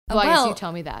 Well, I guess well, you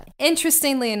tell me that.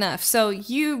 interestingly enough, so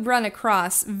you run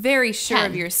across very sure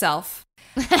 10. of yourself.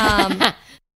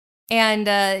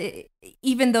 And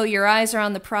even though your eyes are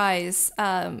on the prize,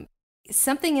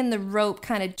 something in the rope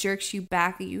kind of jerks you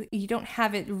back. You don't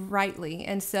have it rightly.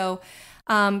 And so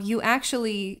you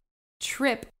actually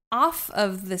trip off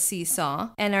of the seesaw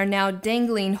and are now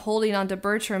dangling, holding onto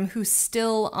Bertram, who's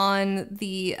still on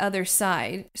the other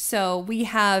side. So we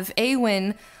have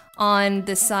Awen on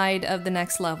the side of the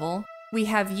next level. We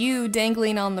have you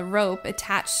dangling on the rope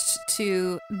attached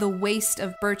to the waist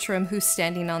of Bertram, who's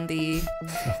standing on the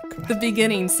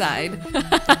beginning side.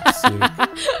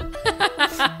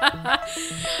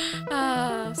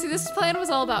 See, this plan was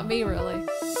all about me, really.